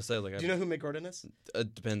 So I was gonna say like, do you know who Mick Gordon is?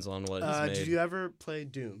 it depends on what he's made. Did you ever play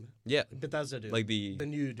Doom? Yeah, Bethesda Doom. like the.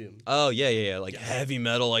 new Doom. Oh yeah, yeah, yeah. Like heavy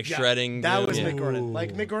metal, like Yeah, shredding. That Doom, was yeah. Mick Gordon.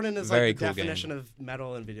 Like Mick Gordon is Very like the cool game. definition of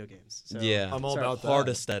metal in video games. So, Yeah, I'm all Sorry, about that. hard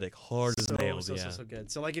aesthetic, hard as nails. so, yeah. so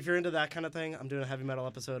good. So like if you're into that kind of thing, I'm doing a heavy metal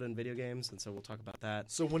episode in video games, and so we'll talk about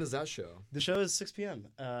that. So when is that show? The show is 6 p.m.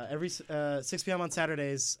 Every 6 p.m. on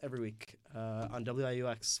Saturdays every week on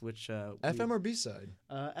WIUX, which FM or B side?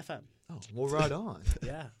 FM. Oh, well, right on.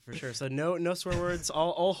 Yeah, for sure. So no swear words.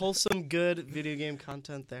 All wholesome, good video game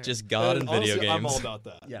content there. Just God and video Honestly, games. I'm all about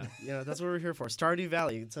that. yeah, that's what we're here for. Stardew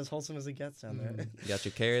Valley. It's as wholesome as it gets down there. You got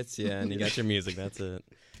your carrots, yeah, and you got your music. That's it.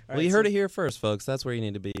 All Well, right, you heard so- it here first, folks. That's where you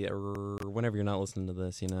need to be whenever you're not listening to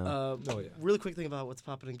this. You know. Oh, yeah. Really quick thing about what's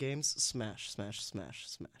popping in games: Smash.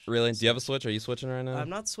 Really? Do you have a Switch? Are you switching right now? I'm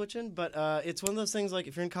not switching, but it's one of those things like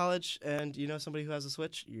if you're in college and you know somebody who has a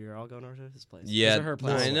Switch, you're all going over to his place. Yeah, His or her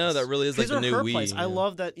place. I know that really is like His the or new her Wii. place. I yeah.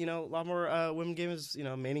 love that. You know, a lot more women gamers. You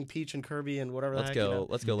know, maining Peach and Kirby and whatever. Let's the heck, go. You know.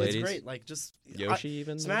 Let's go, ladies. It's great. Like just Yoshi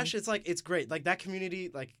even. Smash. maybe? It's great. Like that community.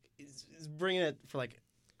 Like is bringing it for like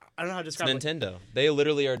I don't know how to It's describe it. Nintendo. They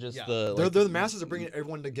literally are just Yeah. the. They're like, the masters of bringing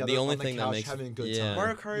everyone together The only on the thing that couch, makes- having a good yeah. time.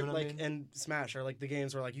 Mario Kart, You know what I like, mean? and Smash are like the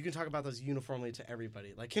games where like you can talk about those uniformly to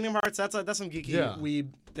everybody. Like Kingdom Hearts, that's some geeky Yeah. weeb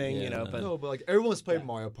thing, Yeah, you know. no. But No, but like everyone's played Yeah.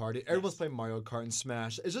 Mario Party, everyone's played Mario Kart and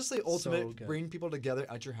Smash. It's just the ultimate good. bringing people together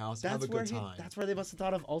at your house, have a good time. That's where they must have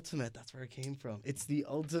thought of Ultimate. That's where it came from. It's the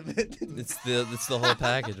ultimate. It's the whole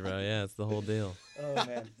package, bro. Yeah, it's the whole deal. Oh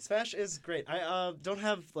man, Smash is great. I don't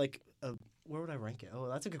have like a. Where would I rank it? Oh,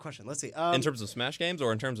 that's a good question. Let's see. In terms of Smash games,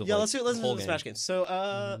 or in terms of yeah, like, let's do whole the game? Smash games. So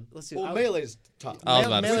let's see. Well, I would- Melee's top. I was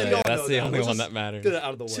about to Melee- say Melee- that's the know that. only Let's one just that matters. Get it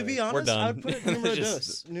out of the way. To be honest, done. I'd put it numero dos.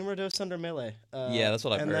 Just- Numero dos under Melee. Yeah, that's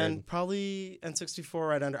what I've and heard. then probably N64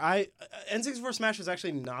 right under. N64 Smash is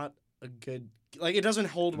actually not a good like it doesn't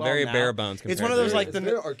hold well. Very now. bare bones. It's one of those compared like to- it's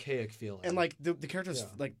very archaic feeling. and like the characters Yeah.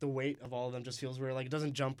 like the weight of all of them just feels weird. Like it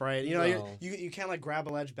doesn't jump right. You know, No. you can't like grab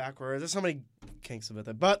a ledge backwards. There's so many kinks with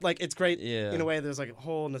it, but like it's great. Yeah. In a way, there's like a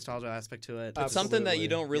whole nostalgia aspect to it. It's something that you Absolutely.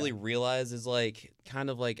 don't really realize is like kind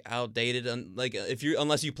of like outdated, like if you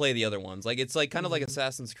unless you play the other ones. Like it's like kind of like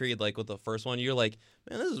Assassin's Creed. Like with the first one, you're like,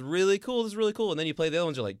 man, this is really cool. This is really cool. And then you play the other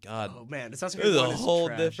ones, you're like, God, Oh man, Assassin's this Creed is 1 a is whole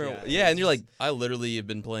trash. different. Yeah, and you're like, I literally have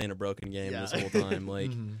been playing a broken game Yeah. this whole time.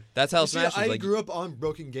 Like that's how See, Smash is. I Like grew up on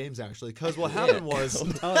broken games actually, because what happened was.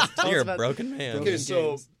 Tell us you're a about- broken man. broken Okay, so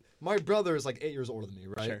games. my brother is like 8 years older than me,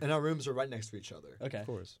 right? Sure. And our rooms are right next to each other. Okay. Of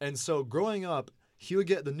course. And so growing up, he would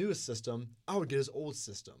get the newest system. I would get his old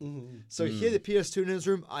system. Mm-hmm. So he had the PS2 in his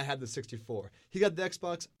room. I had the 64. He got the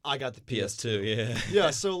Xbox. I got the PS2. PS2, yeah. Yeah.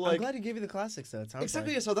 So I'm like glad he gave you the classics though. It sounds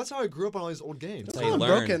exactly. Like. So that's how I grew up on all these old games. That's Call how you them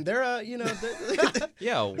learn. broken. They're you know.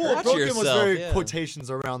 Yeah, Well, watch broken yourself. was very yeah. quotations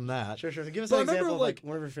around that. Sure. So give us But an I remember, example of like like-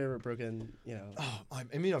 one of your favorite broken. You know. Oh,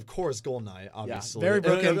 I mean, of course, GoldenEye, obviously. very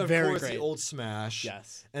broken, And of very course, great. the old Smash.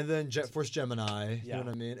 Yes. And then Jet Force Gemini. You Yeah. know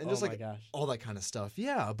what I mean? And Oh just my like gosh. all that kind of stuff.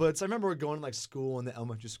 Yeah. But I remember going to like school and the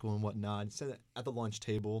elementary school and whatnot, and sitting at the lunch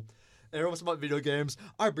table. And everyone's about video games.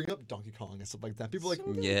 I bring up Donkey Kong and stuff like that. People are like, "Are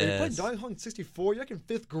you playing Yes. Donkey Kong 64? You're like in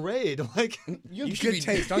 5th grade." Like, You have should good be-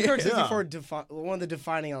 taste. Donkey Kong Yeah. 64, one of the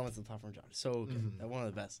defining elements of the platform genre. So good. One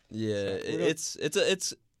of the best. Yeah, we're gonna-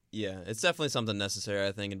 it's yeah, it's definitely something necessary,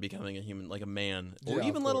 I think, in becoming a human, like a man, or Yeah,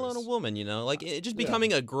 even of let alone a course. woman. You know, like just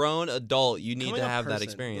becoming a grown adult, you need Becoming to a have that person.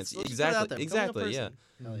 experience. Let's put it out there. Exactly, Becoming a yeah, person.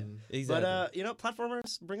 Hell yeah. exactly. But you know,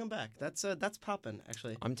 platformers, bring them back. That's popping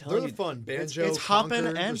actually. I'm they're telling the you, fun. It's Banjo, hopping Conker,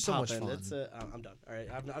 and they're so popping. much fun. It's I'm done. All right,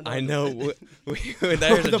 I'm done. I know. There's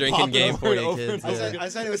a The drinking popping game for over and you, over kids. and over yeah. again. I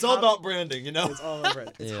said it was It's all hop- about branding, you know? It's all over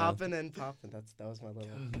it. It's Yeah. hopping and popping. That was my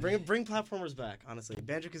little. Bring platformers back. Honestly,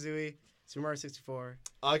 Banjo Kazooie, Super Mario 64,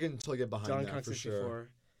 I can totally get behind Donkey that Kong for 64. sure.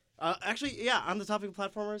 Actually, yeah. On the topic of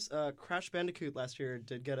platformers, Crash Bandicoot last year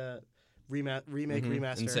did get a remake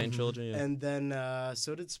remaster. Insane Trilogy. Yeah. And then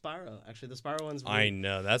so did Spyro. Actually, the Spyro one's. I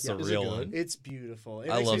know that's Yeah. a Is it real good? one. It's beautiful. It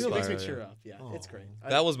I makes love me, it makes me Spyro, cheer yeah. up. Yeah, it's great.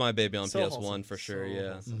 That was my baby on So PS1 wholesome. for sure. So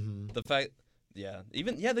Yeah, wholesome. the fact. Yeah, they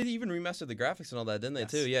even remastered the graphics and all that, didn't they?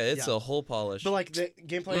 Yes. Too. Yeah, it's Yeah. a whole polish. But like the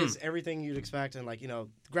gameplay is everything you'd expect, and like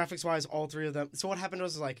graphics wise, all three of them. So what happened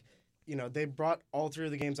was like, they brought all three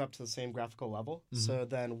of the games up to the same graphical level. So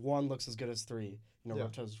then one looks as good as three. Yeah.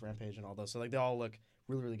 Repto's Rampage and all those. So like they all look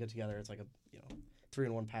really really good together. It's like a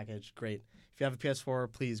 3-in-1 package. Great. If you have a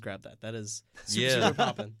PS4, please grab that. That is super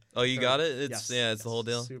poppin'. Oh, you got it? It's Yes, it's the whole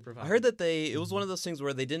deal. super I poppin'. heard that it was one of those things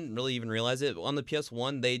where they didn't really even realize it. On the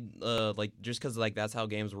PS1, they like just because like that's how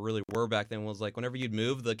games really were back then, was like whenever you'd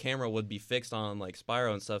move, the camera would be fixed on like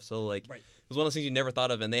Spyro and stuff. So like Right. it was one of those things you never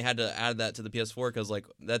thought of, and they had to add that to the PS4 because like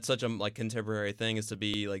that's such a like contemporary thing, is to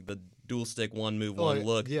be like the dual stick one move one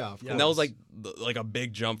look. Yeah, of And that was course. like a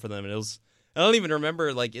big jump for them, and it was. I don't even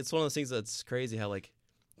remember, like, it's one of those things that's crazy how, like,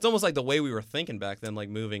 it's almost like the way we were thinking back then, like,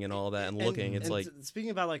 moving and all that and looking. It's like, speaking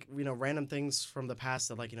about like random things from the past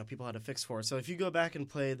that like people had to fix for. So if you go back and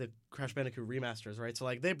play the Crash Bandicoot remasters, right? So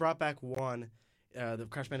like they brought back the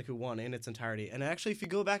Crash Bandicoot 1 in its entirety, and actually if you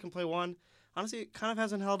go back and play 1, honestly it kind of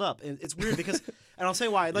hasn't held up. And it's weird because, and I'll say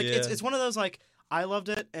why. Like Yeah. it's one of those like I loved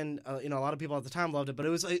it, and a lot of people at the time loved it, but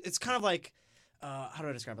it's kind of like. How do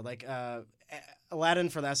I describe it? Like Aladdin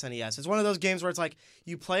for the SNES. It's one of those games where it's like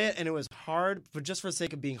you play it and it was hard, but just for the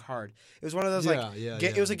sake of being hard. It was one of those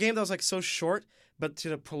it was a game that was like so short, but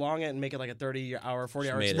to prolong it and make it like a 30-hour,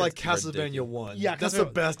 40-hour made it. experience. like It's Castlevania ridiculous. 1. Yeah, that's the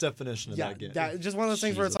Castlevania- best definition of Yeah, that game. just one of those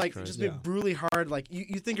things where it's Jesus like Christ. just Yeah. being brutally hard. Like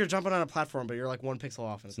you think you're jumping on a platform, but you're like one pixel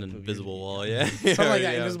off. And it's an invisible wall, yeah. Something like that,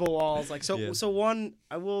 Yeah. invisible walls. Like so. Yeah. So one,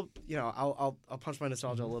 I will, I'll punch my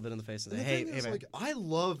nostalgia a little bit in the face and And say, the hey, thing hey, is, man. like, I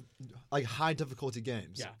love like high difficulty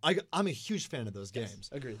games. Yeah. I'm a huge fan of those games.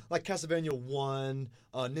 agreed. Like Castlevania 1,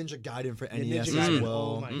 Ninja Gaiden for NES Ninja as Gaiden, well.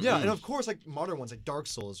 oh my Yeah, gosh. and of course like modern ones like Dark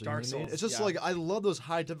Souls. You know Dark what I mean? Souls, It's just yeah. like I love those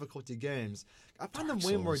high difficulty games. I find them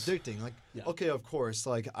way more Souls. addicting. Like, Yeah. okay, of course,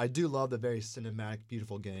 like I do love the very cinematic,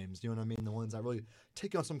 beautiful games. You know what I mean? The ones that really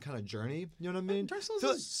take you on some kind of journey. You know what I mean? Dark Souls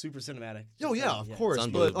Feel- is super cinematic. Oh Just yeah, like, of course. It's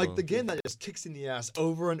But like unbelievable. the game that just kicks in the ass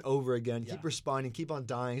over and over again, Yeah. keep responding, keep on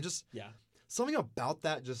dying. It just Yeah. something about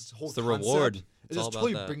that just whole It's the concept, reward. It It's all just about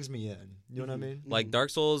totally that. brings me in. You know what I mean? Like Dark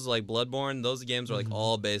Souls, like Bloodborne, those games are like Mm-hmm.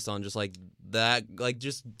 all based on just like that, like,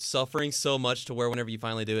 just suffering so much to where whenever you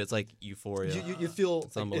finally do it, it's like euphoria. You feel like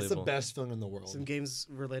it's the unbelievable. best feeling in the world. Some games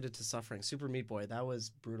related to suffering. Super Meat Boy, that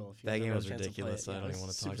was brutal. If you That ever game got a was chance to play ridiculous. it. I Yeah, don't it even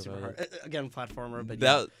was wanna talk super about hard. Again, platformer, but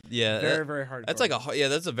that, yeah, very, very hard. That's like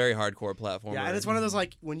that's a very hardcore platform. Yeah, and it's one of those,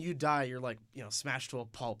 like, when you die, you're like, smashed to a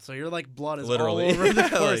pulp. So you're like, blood is Literally. all over the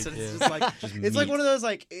Like, course, and yeah. it's just like Just it's like meat. one of those,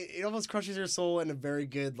 like, it almost crushes your soul in a very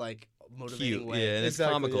good, like, motivating cute, way. yeah, and Exactly,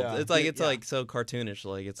 it's comical. yeah. It's Yeah. like so cartoonish,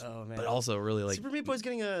 like it's, Oh, man. but also really like Super Meat Boy's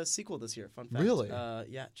getting a sequel this year. Fun fact. Really?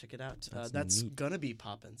 Yeah, check it out. That's That's neat. gonna be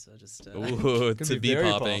poppin'. So just ooh, Could to be be very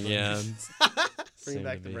popping, popping. yeah. bring Soon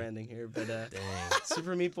back to the be. branding here. But Dang.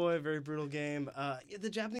 Super Meat Boy, very brutal game. Yeah, the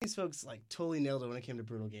Japanese folks like totally nailed it when it came to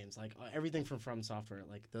brutal games. Like everything from Software,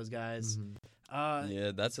 like those guys.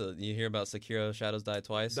 Yeah, you hear about Sekiro Shadows Die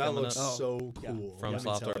Twice That coming looks up? so Yeah. cool. From let me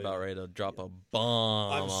Software tell you. about ready to drop a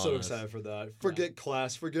bomb. I'm so on us. excited for that. Forget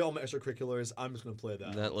class, forget all my extracurriculars. I'm just gonna play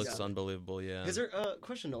that. That looks Yeah. unbelievable, yeah. Is there a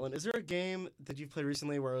question, Nolan? Is there a game that you've played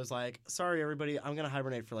recently where it was like, sorry everybody, I'm gonna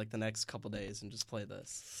hibernate for like the next couple days and just play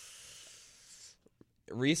this?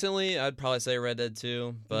 Recently, I'd probably say Red Dead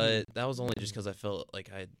 2, but that was only just because I felt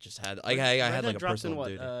like I just had I Red had Dead like a dropped personal in what,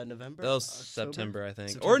 duty. November? That was October? September, I think.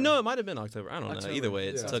 September. Or no, it might have been October. I don't know. October. Either way,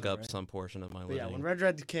 it Yeah. took up Right. some portion of my But yeah, living. when Red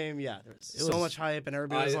Dead came, there was It so was- much hype, and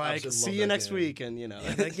everybody was I like, absolutely "See love you that next game. week," and Yeah,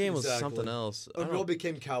 that game was Exactly. something else. I We all don't-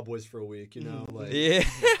 became cowboys for a week, you know. Like,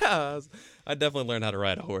 Yeah, I definitely learned how to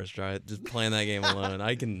ride a horse. Just playing that game alone.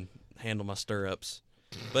 I can handle my stirrups.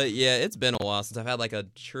 But yeah, it's been a while since I've had like a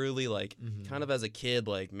truly like kind of as a kid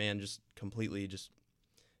like man just completely just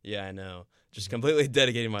yeah I know just completely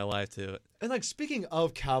dedicating my life to it. and like speaking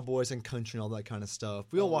of cowboys and country and all that kind of stuff,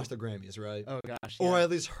 we all watched the Grammys, right? Oh gosh, Or yeah. at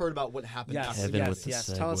least heard about what happened. Yes, after Heaven the yes, with the yes.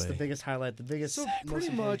 Tell us the segue. biggest highlight, the biggest, So most pretty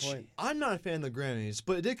important much, point. I'm not a fan of the Grammys,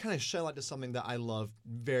 but it did kind of shed light to something that I love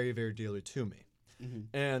very, very dearly to me.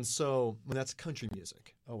 And so when that's country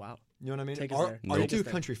music, Oh wow. you know what I mean? Take us Are there. you Take two us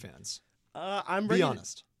there. country fans? I'm Be ready.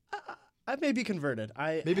 honest. I may be converted.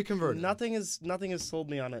 Maybe converted. Nothing has sold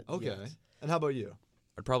me on it. Okay. yet. And how about you?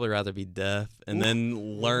 I'd probably rather be deaf and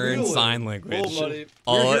then learn Really? sign language. Well, buddy,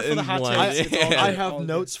 all we're here for the in hot one. takes. It's all good. I all have good.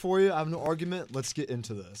 notes for you. I have no argument. Let's get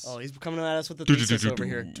into this. Oh, he's coming at us with the thesis over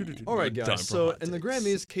here. All right, Time guys. for So hot in the takes.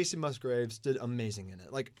 Grammys, Casey Musgraves did amazing in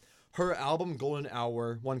it. Like her album Golden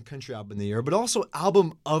Hour won country album of the year, but also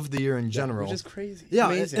album of the year in general. Which is crazy. Yeah,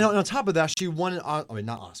 and, Amazing. and on top of that, she won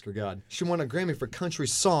not Oscar, God. She won a Grammy for country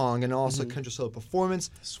song and also country solo performance.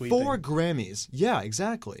 Sweeping. 4 Grammys. Yeah,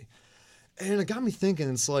 exactly. And it got me thinking.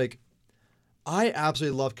 It's like, I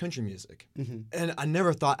absolutely love country music, and I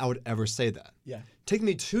never thought I would ever say that. Yeah. Take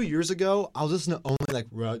me 2 years ago, I was listening to only like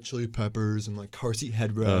Red Hot Chili Peppers and like Car Seat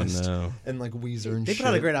Headrest no. and like Weezer and They shit. put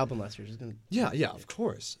out a great album last year. Just gonna. Yeah, of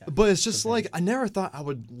course. But it's just like I never thought I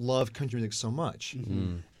would love country music so much.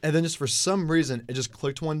 And then just for some reason, it just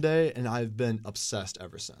clicked one day, and I've been obsessed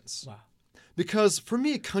ever since. Wow. Because for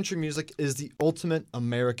me, country music is the ultimate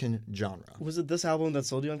American genre. Was it this album that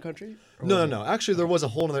sold you on country? Or No, was no. Actually, there was a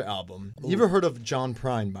whole other album. You ever heard of John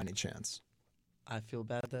Prine by any chance? I feel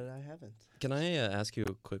bad that I haven't. Can I ask you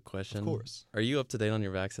a quick question? Of course. Are you up to date on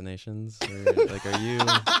your vaccinations? Or, like, are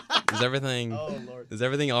you? Is everything? Oh Lord. Is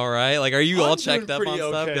everything all right? Like, are you all I'm checked doing up on pretty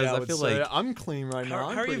stuff? okay, Because I would feel say. like I'm clean right now. How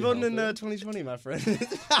I'm are you pretty voting in healthy. 2020, my friend?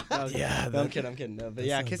 Yeah, No, I'm kidding. No, but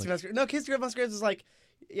yeah, sounds Casey like- Musgraves. No, Casey Musgraves is like,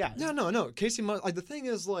 yeah. No. Casey, like the thing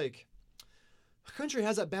is, like, country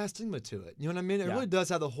has that bad stigma to it. You know what I mean? It Yeah. really does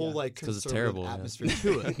have the whole Yeah. like 'cause it's conservative terrible, yeah. atmosphere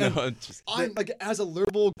to it. no, it's just I'm like, as a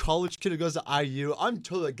liberal college kid who goes to IU, I'm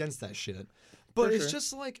totally against that shit. But For it's sure.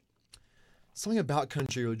 just like something about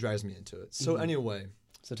country really drives me into it. So anyway,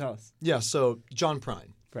 So tell us, yeah. So John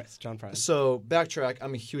Prine. Bryce, John Prine. So backtrack.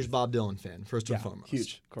 I'm a huge Bob Dylan fan, first and Yeah, foremost.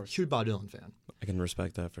 huge, of course. Huge Bob Dylan fan. I can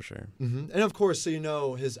respect that for sure. And of course, so you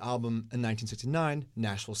know his album in 1969,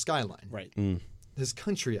 Nashville Skyline. Right. His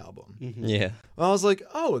country album. Yeah. I was like,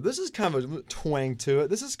 oh, this is kind of a twang to it.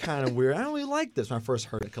 This is kind of weird. I don't really like this when I first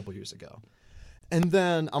heard it a couple years ago. And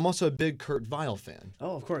then I'm also a big Kurt Weill fan.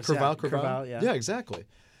 Oh, of course. Kurt yeah. Weill? Yeah. Yeah, exactly.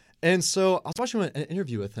 And so I was watching an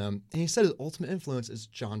interview with him, and he said his ultimate influence is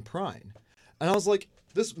John Prine. And I was like,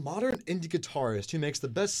 this modern indie guitarist who makes the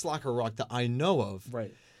best slacker rock that I know of,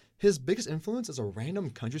 Right. his biggest influence is a random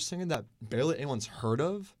country singer that barely anyone's heard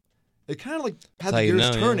of. It kind of like had how the you gears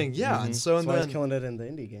know, yeah. turning. Yeah. And so That's and why he's then, killing it in the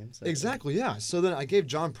indie games. So exactly, yeah. So then I gave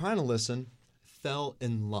John Prine a listen, fell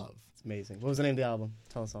in love. It's amazing. What was the name of the album?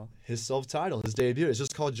 Tell us all. His self-titled, his debut. It's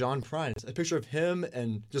just called John Prine. It's a picture of him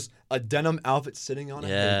and just a denim outfit sitting on a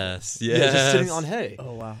hay. Yes. Yeah, just yes. sitting on hay.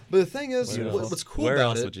 Oh wow. But the thing is, Beautiful. what's cool Where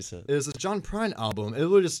about else it would you sit? is the John Prine album. It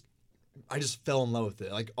really I just fell in love with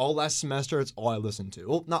it. Like all last semester, it's all I listened to.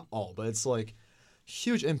 Well, not all, but it's like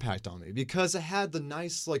huge impact on me because it had the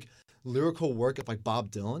nice like lyrical work of like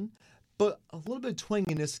Bob Dylan, but a little bit of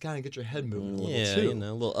twanginess to kind of get your head moving a little too. A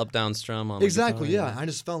little up down strum on Exactly, the guitar, yeah. I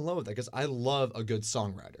just fell in love with that because I love a good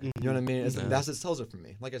songwriter. You know what I mean? That's what tells it for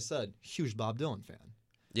me. Like I said, huge Bob Dylan fan.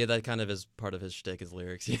 Yeah, that kind of is part of his shtick, his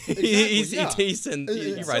lyrics. He Exactly,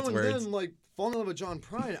 writes words. Then, like, falling in love with John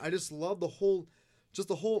Prine, I just love the whole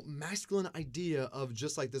masculine idea of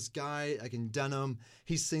just like this guy, like in denim,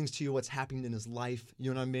 he sings to you what's happening in his life.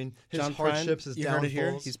 You know what I mean? His John hardships, Prine, his you downfalls. heard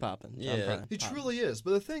it here? He's popping. Yeah. He truly is.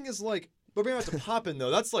 But the thing is, like, but bringing it back to poppin' though,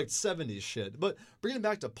 that's like 70s shit. But bringing it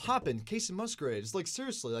back to poppin', Casey Musgraves, like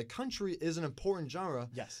seriously, like country is an important genre.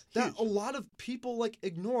 Yes. That a lot of people like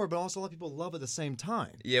ignore, but also a lot of people love at the same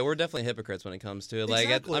time. Yeah, we're definitely hypocrites when it comes to it. Like,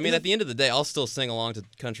 Exactly. I mean, at the end of the day, I'll still sing along to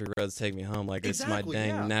 "Country Roads Take Me Home" like it's my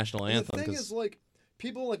dang national anthem. And the thing is, like,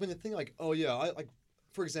 people like when they think like, oh yeah, I like.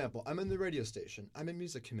 For example, I'm in the radio station. I'm in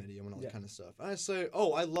music committee and all that kind of stuff. And I say,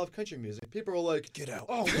 oh, I love country music. People are like, get out.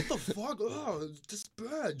 Oh, what the fuck? Oh, it's just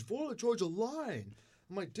bad. Follow Georgia Line.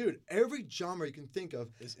 I'm like, dude, every genre you can think of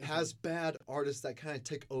has bad artists that kind of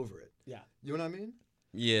take over it. Yeah. You know what I mean?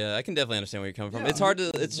 Yeah, I can definitely understand where you're coming from. Yeah. It's hard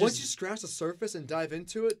to. It's Once just you scratch the surface and dive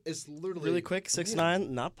into it, it's literally Really quick, 6ix9ine,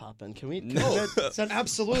 not popping. Can we? No.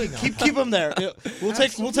 absolutely not. keep them there. We'll take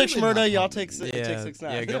Absolutely Shmurda. not Y'all popping. take 6ix9ine.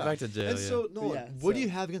 Yeah, go back to jail. And so, no, Yeah, what do so- you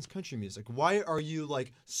have against country music? Why are you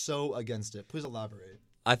like so against it? Please elaborate.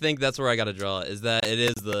 I think that's where I got to draw it, is that it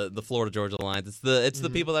is the Florida Georgia lines. It's the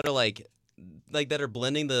people that are like that are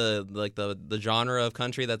blending the genre of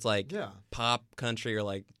country that's like pop country or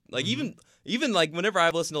like even like whenever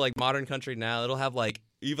I've listened to like modern country now, it'll have like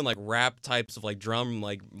even like rap types of like drum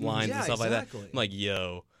like lines and stuff like that. I'm like,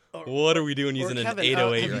 yo, what are we doing using an Kevin,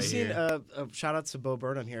 808 have right you seen, here? shout out to Bo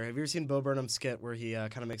Burnham here. Have you ever seen Bo Burnham's skit where he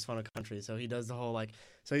kind of makes fun of country? So he does the whole like,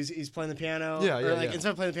 so he's playing the piano. Instead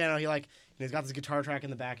of playing the piano, he like, he's got this guitar track in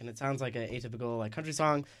the back, and it sounds like an atypical like country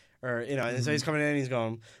song. Or, you know, and so he's coming in and he's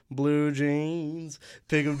going, blue jeans,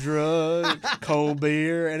 pick up drug, cold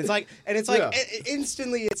beer. And it's like,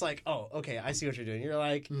 instantly it's like, oh, okay, I see what you're doing. You're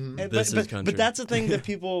like, This is country. But that's the thing that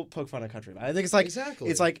people poke fun at country about. I think it's like,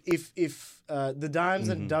 it's like if the dimes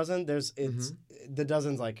and dozen, the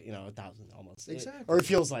dozen's like, you know, 1,000 almost. Exactly. Or it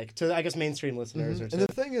feels like, to, I guess, mainstream listeners or And the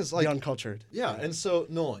thing is, like, the uncultured. yeah. And so,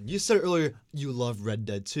 Nolan, you said earlier you love Red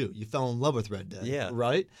Dead too. You fell in love with Red Dead. Yeah.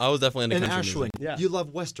 Right? I was definitely into And country Ashwin, music. you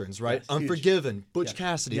love westerns, right? Yes, huge. Unforgiven, Butch Yes.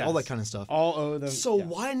 Cassidy, all that kind of stuff. All owe them. So yeah.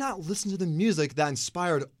 why not listen to the music that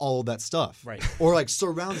inspired all of that stuff? Right. Or like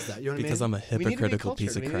surrounds that, you know what Because I I'm mean? a We need to be hypocritical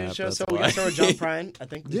piece of cultured. We need to crap. show- That's so we why. got to start with John Prine. I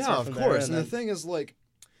think we Yeah, start of from course. There, And the thing is, like,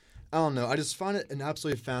 I don't know. I just find it an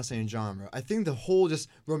absolutely fascinating genre. I think the whole just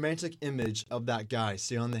romantic image of that guy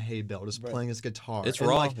sitting on the hay bale, just playing his guitar. It's and,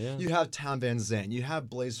 raw, Like, yeah. You have Tom Van Zandt, you have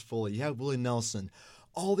Blaze Foley, you have Willie Nelson.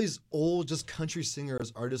 All these old just country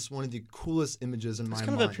singers are just one of the coolest images in my There's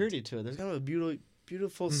mind. kind of a purity to it. There's kind of a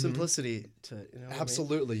beautiful simplicity to it. You know what I mean?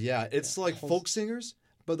 Absolutely, yeah. It's like folk singers,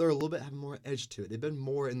 but they're a little bit have more edge to it. They've been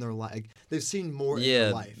more in their life. They've seen more in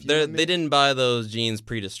their life. You know what I mean? They didn't buy those jeans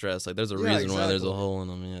pre-distressed. Like, there's a Yeah, reason why there's a exactly. hole in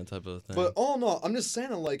them, yeah, type of thing. But all in all, I'm just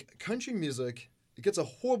saying, like, country music, it gets a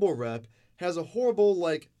horrible rep, has a horrible,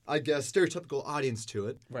 like, I guess, stereotypical audience to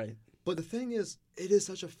it. Right. But the thing is, it is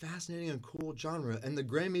such a fascinating and cool genre, and the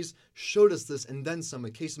Grammys showed us this, and then some.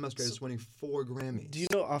 Casey Musgraves winning 4 Grammys. Do you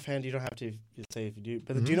know offhand? You don't have to say if you do,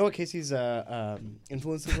 but do you know what Casey's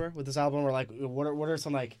influences were with this album? Or like, what are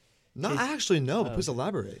some like? No, I actually know, but please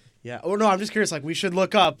elaborate. Yeah. Oh no, I'm just curious. Like, we should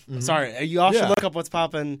look up. Sorry, you all should Yeah. look up what's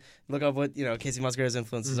popping. Look up what Casey Musgraves'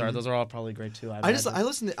 influences are. Those are all probably great too. I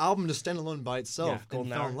listened to the album just standalone by itself and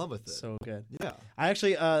Golden fell Hour. in love with it. So good. Yeah. I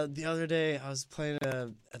actually the other day I was playing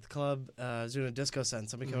at the club. I was doing a disco set. And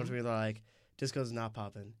somebody came up to me, they're like, "Disco's not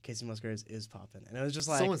popping. Casey Musgraves is popping." And it was just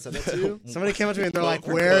like Someone said that to you? Somebody came up to me and they're like,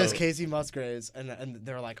 "Where is Casey Musgraves?" And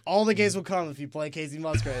they're like, "All the gays will come if you play Casey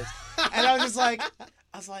Musgraves." And I was just like.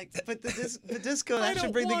 But the disco that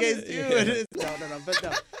should bring the gays too. No. But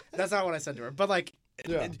no, that's not what I said to her. But like,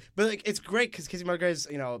 but like, it's great because Casey Musgraves,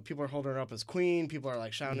 people are holding her up as queen. People are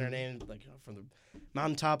like shouting her name, like from the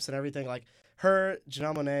mountaintops and everything. Like her,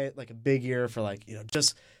 Janelle Monáe, like a big year for like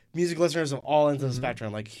just music listeners of all ends of the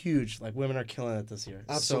spectrum. Like huge, like women are killing it this year.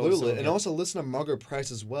 Absolutely. So And also listen to Margaret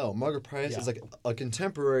Price as well. Margaret Price is like a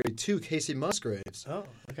contemporary to Casey Musgraves. oh,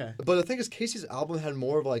 okay. But the thing is, Casey's album had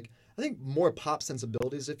more of like, I I think more pop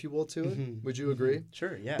sensibilities, if you will, to it. Would you agree?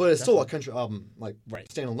 Sure, yeah. But it's still a definitely. country album, like Right.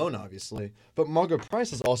 standalone, obviously. But Margot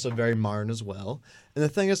Price is also very modern as well. And the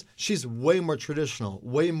thing is, she's way more traditional,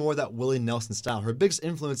 way more that Willie Nelson style. Her biggest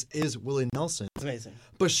influence is Willie Nelson. It's amazing.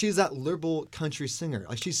 But she's that liberal country singer.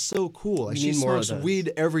 Like, she's so cool. Like, We she need more of smokes those.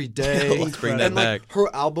 weed every day. Let's bring that And like back.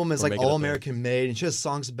 her album is Or like make it a all thing. American made, and she has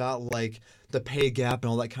songs about like the pay gap and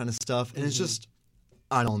all that kind of stuff. And it's just,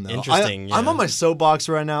 I don't know. Interesting, I'm yeah. on my soapbox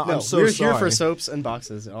right now. No, I'm so we're sorry. here for soaps and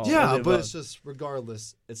boxes. All Yeah, of the but above. it's just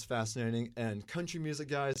regardless, it's fascinating. And country music,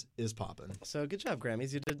 guys, is popping. So good job,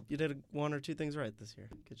 Grammys. You did one or two things right this year.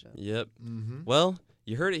 Good job. Yep. Mm-hmm. Well,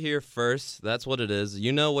 you heard it here first. That's what it is.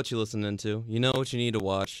 You know what you're listening to. You know what you need to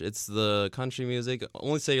watch. It's the country music.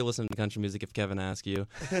 Only say you're listening to country music if Kevin asks you.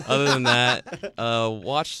 Other than that,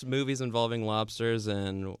 watch movies involving lobsters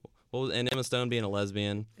and Emma Stone being a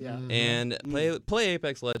lesbian. Yeah. And play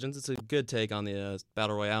Apex Legends. It's a good take on the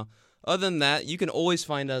Battle Royale. Other than that, you can always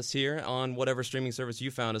find us here on whatever streaming service you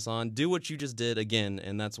found us on. Do what you just did again,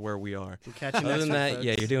 and that's where we are. We'll catch you Other next than week, that, folks.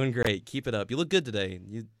 yeah, you're doing great. Keep it up. You look good today.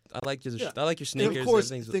 I like your sneakers. And of course,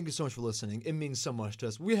 Everything's- thank you so much for listening. It means so much to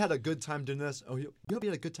us. We had a good time doing this. Oh, we hope you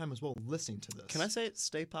had a good time as well listening to this. Can I say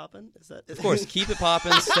stay poppin'? Is that? Of course, keep it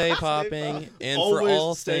popping, stay popping, and for Always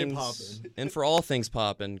all stay things poppin'. and for all things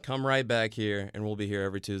popping, come right back here, and we'll be here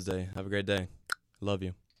every Tuesday. Have a great day. Love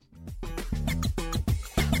you.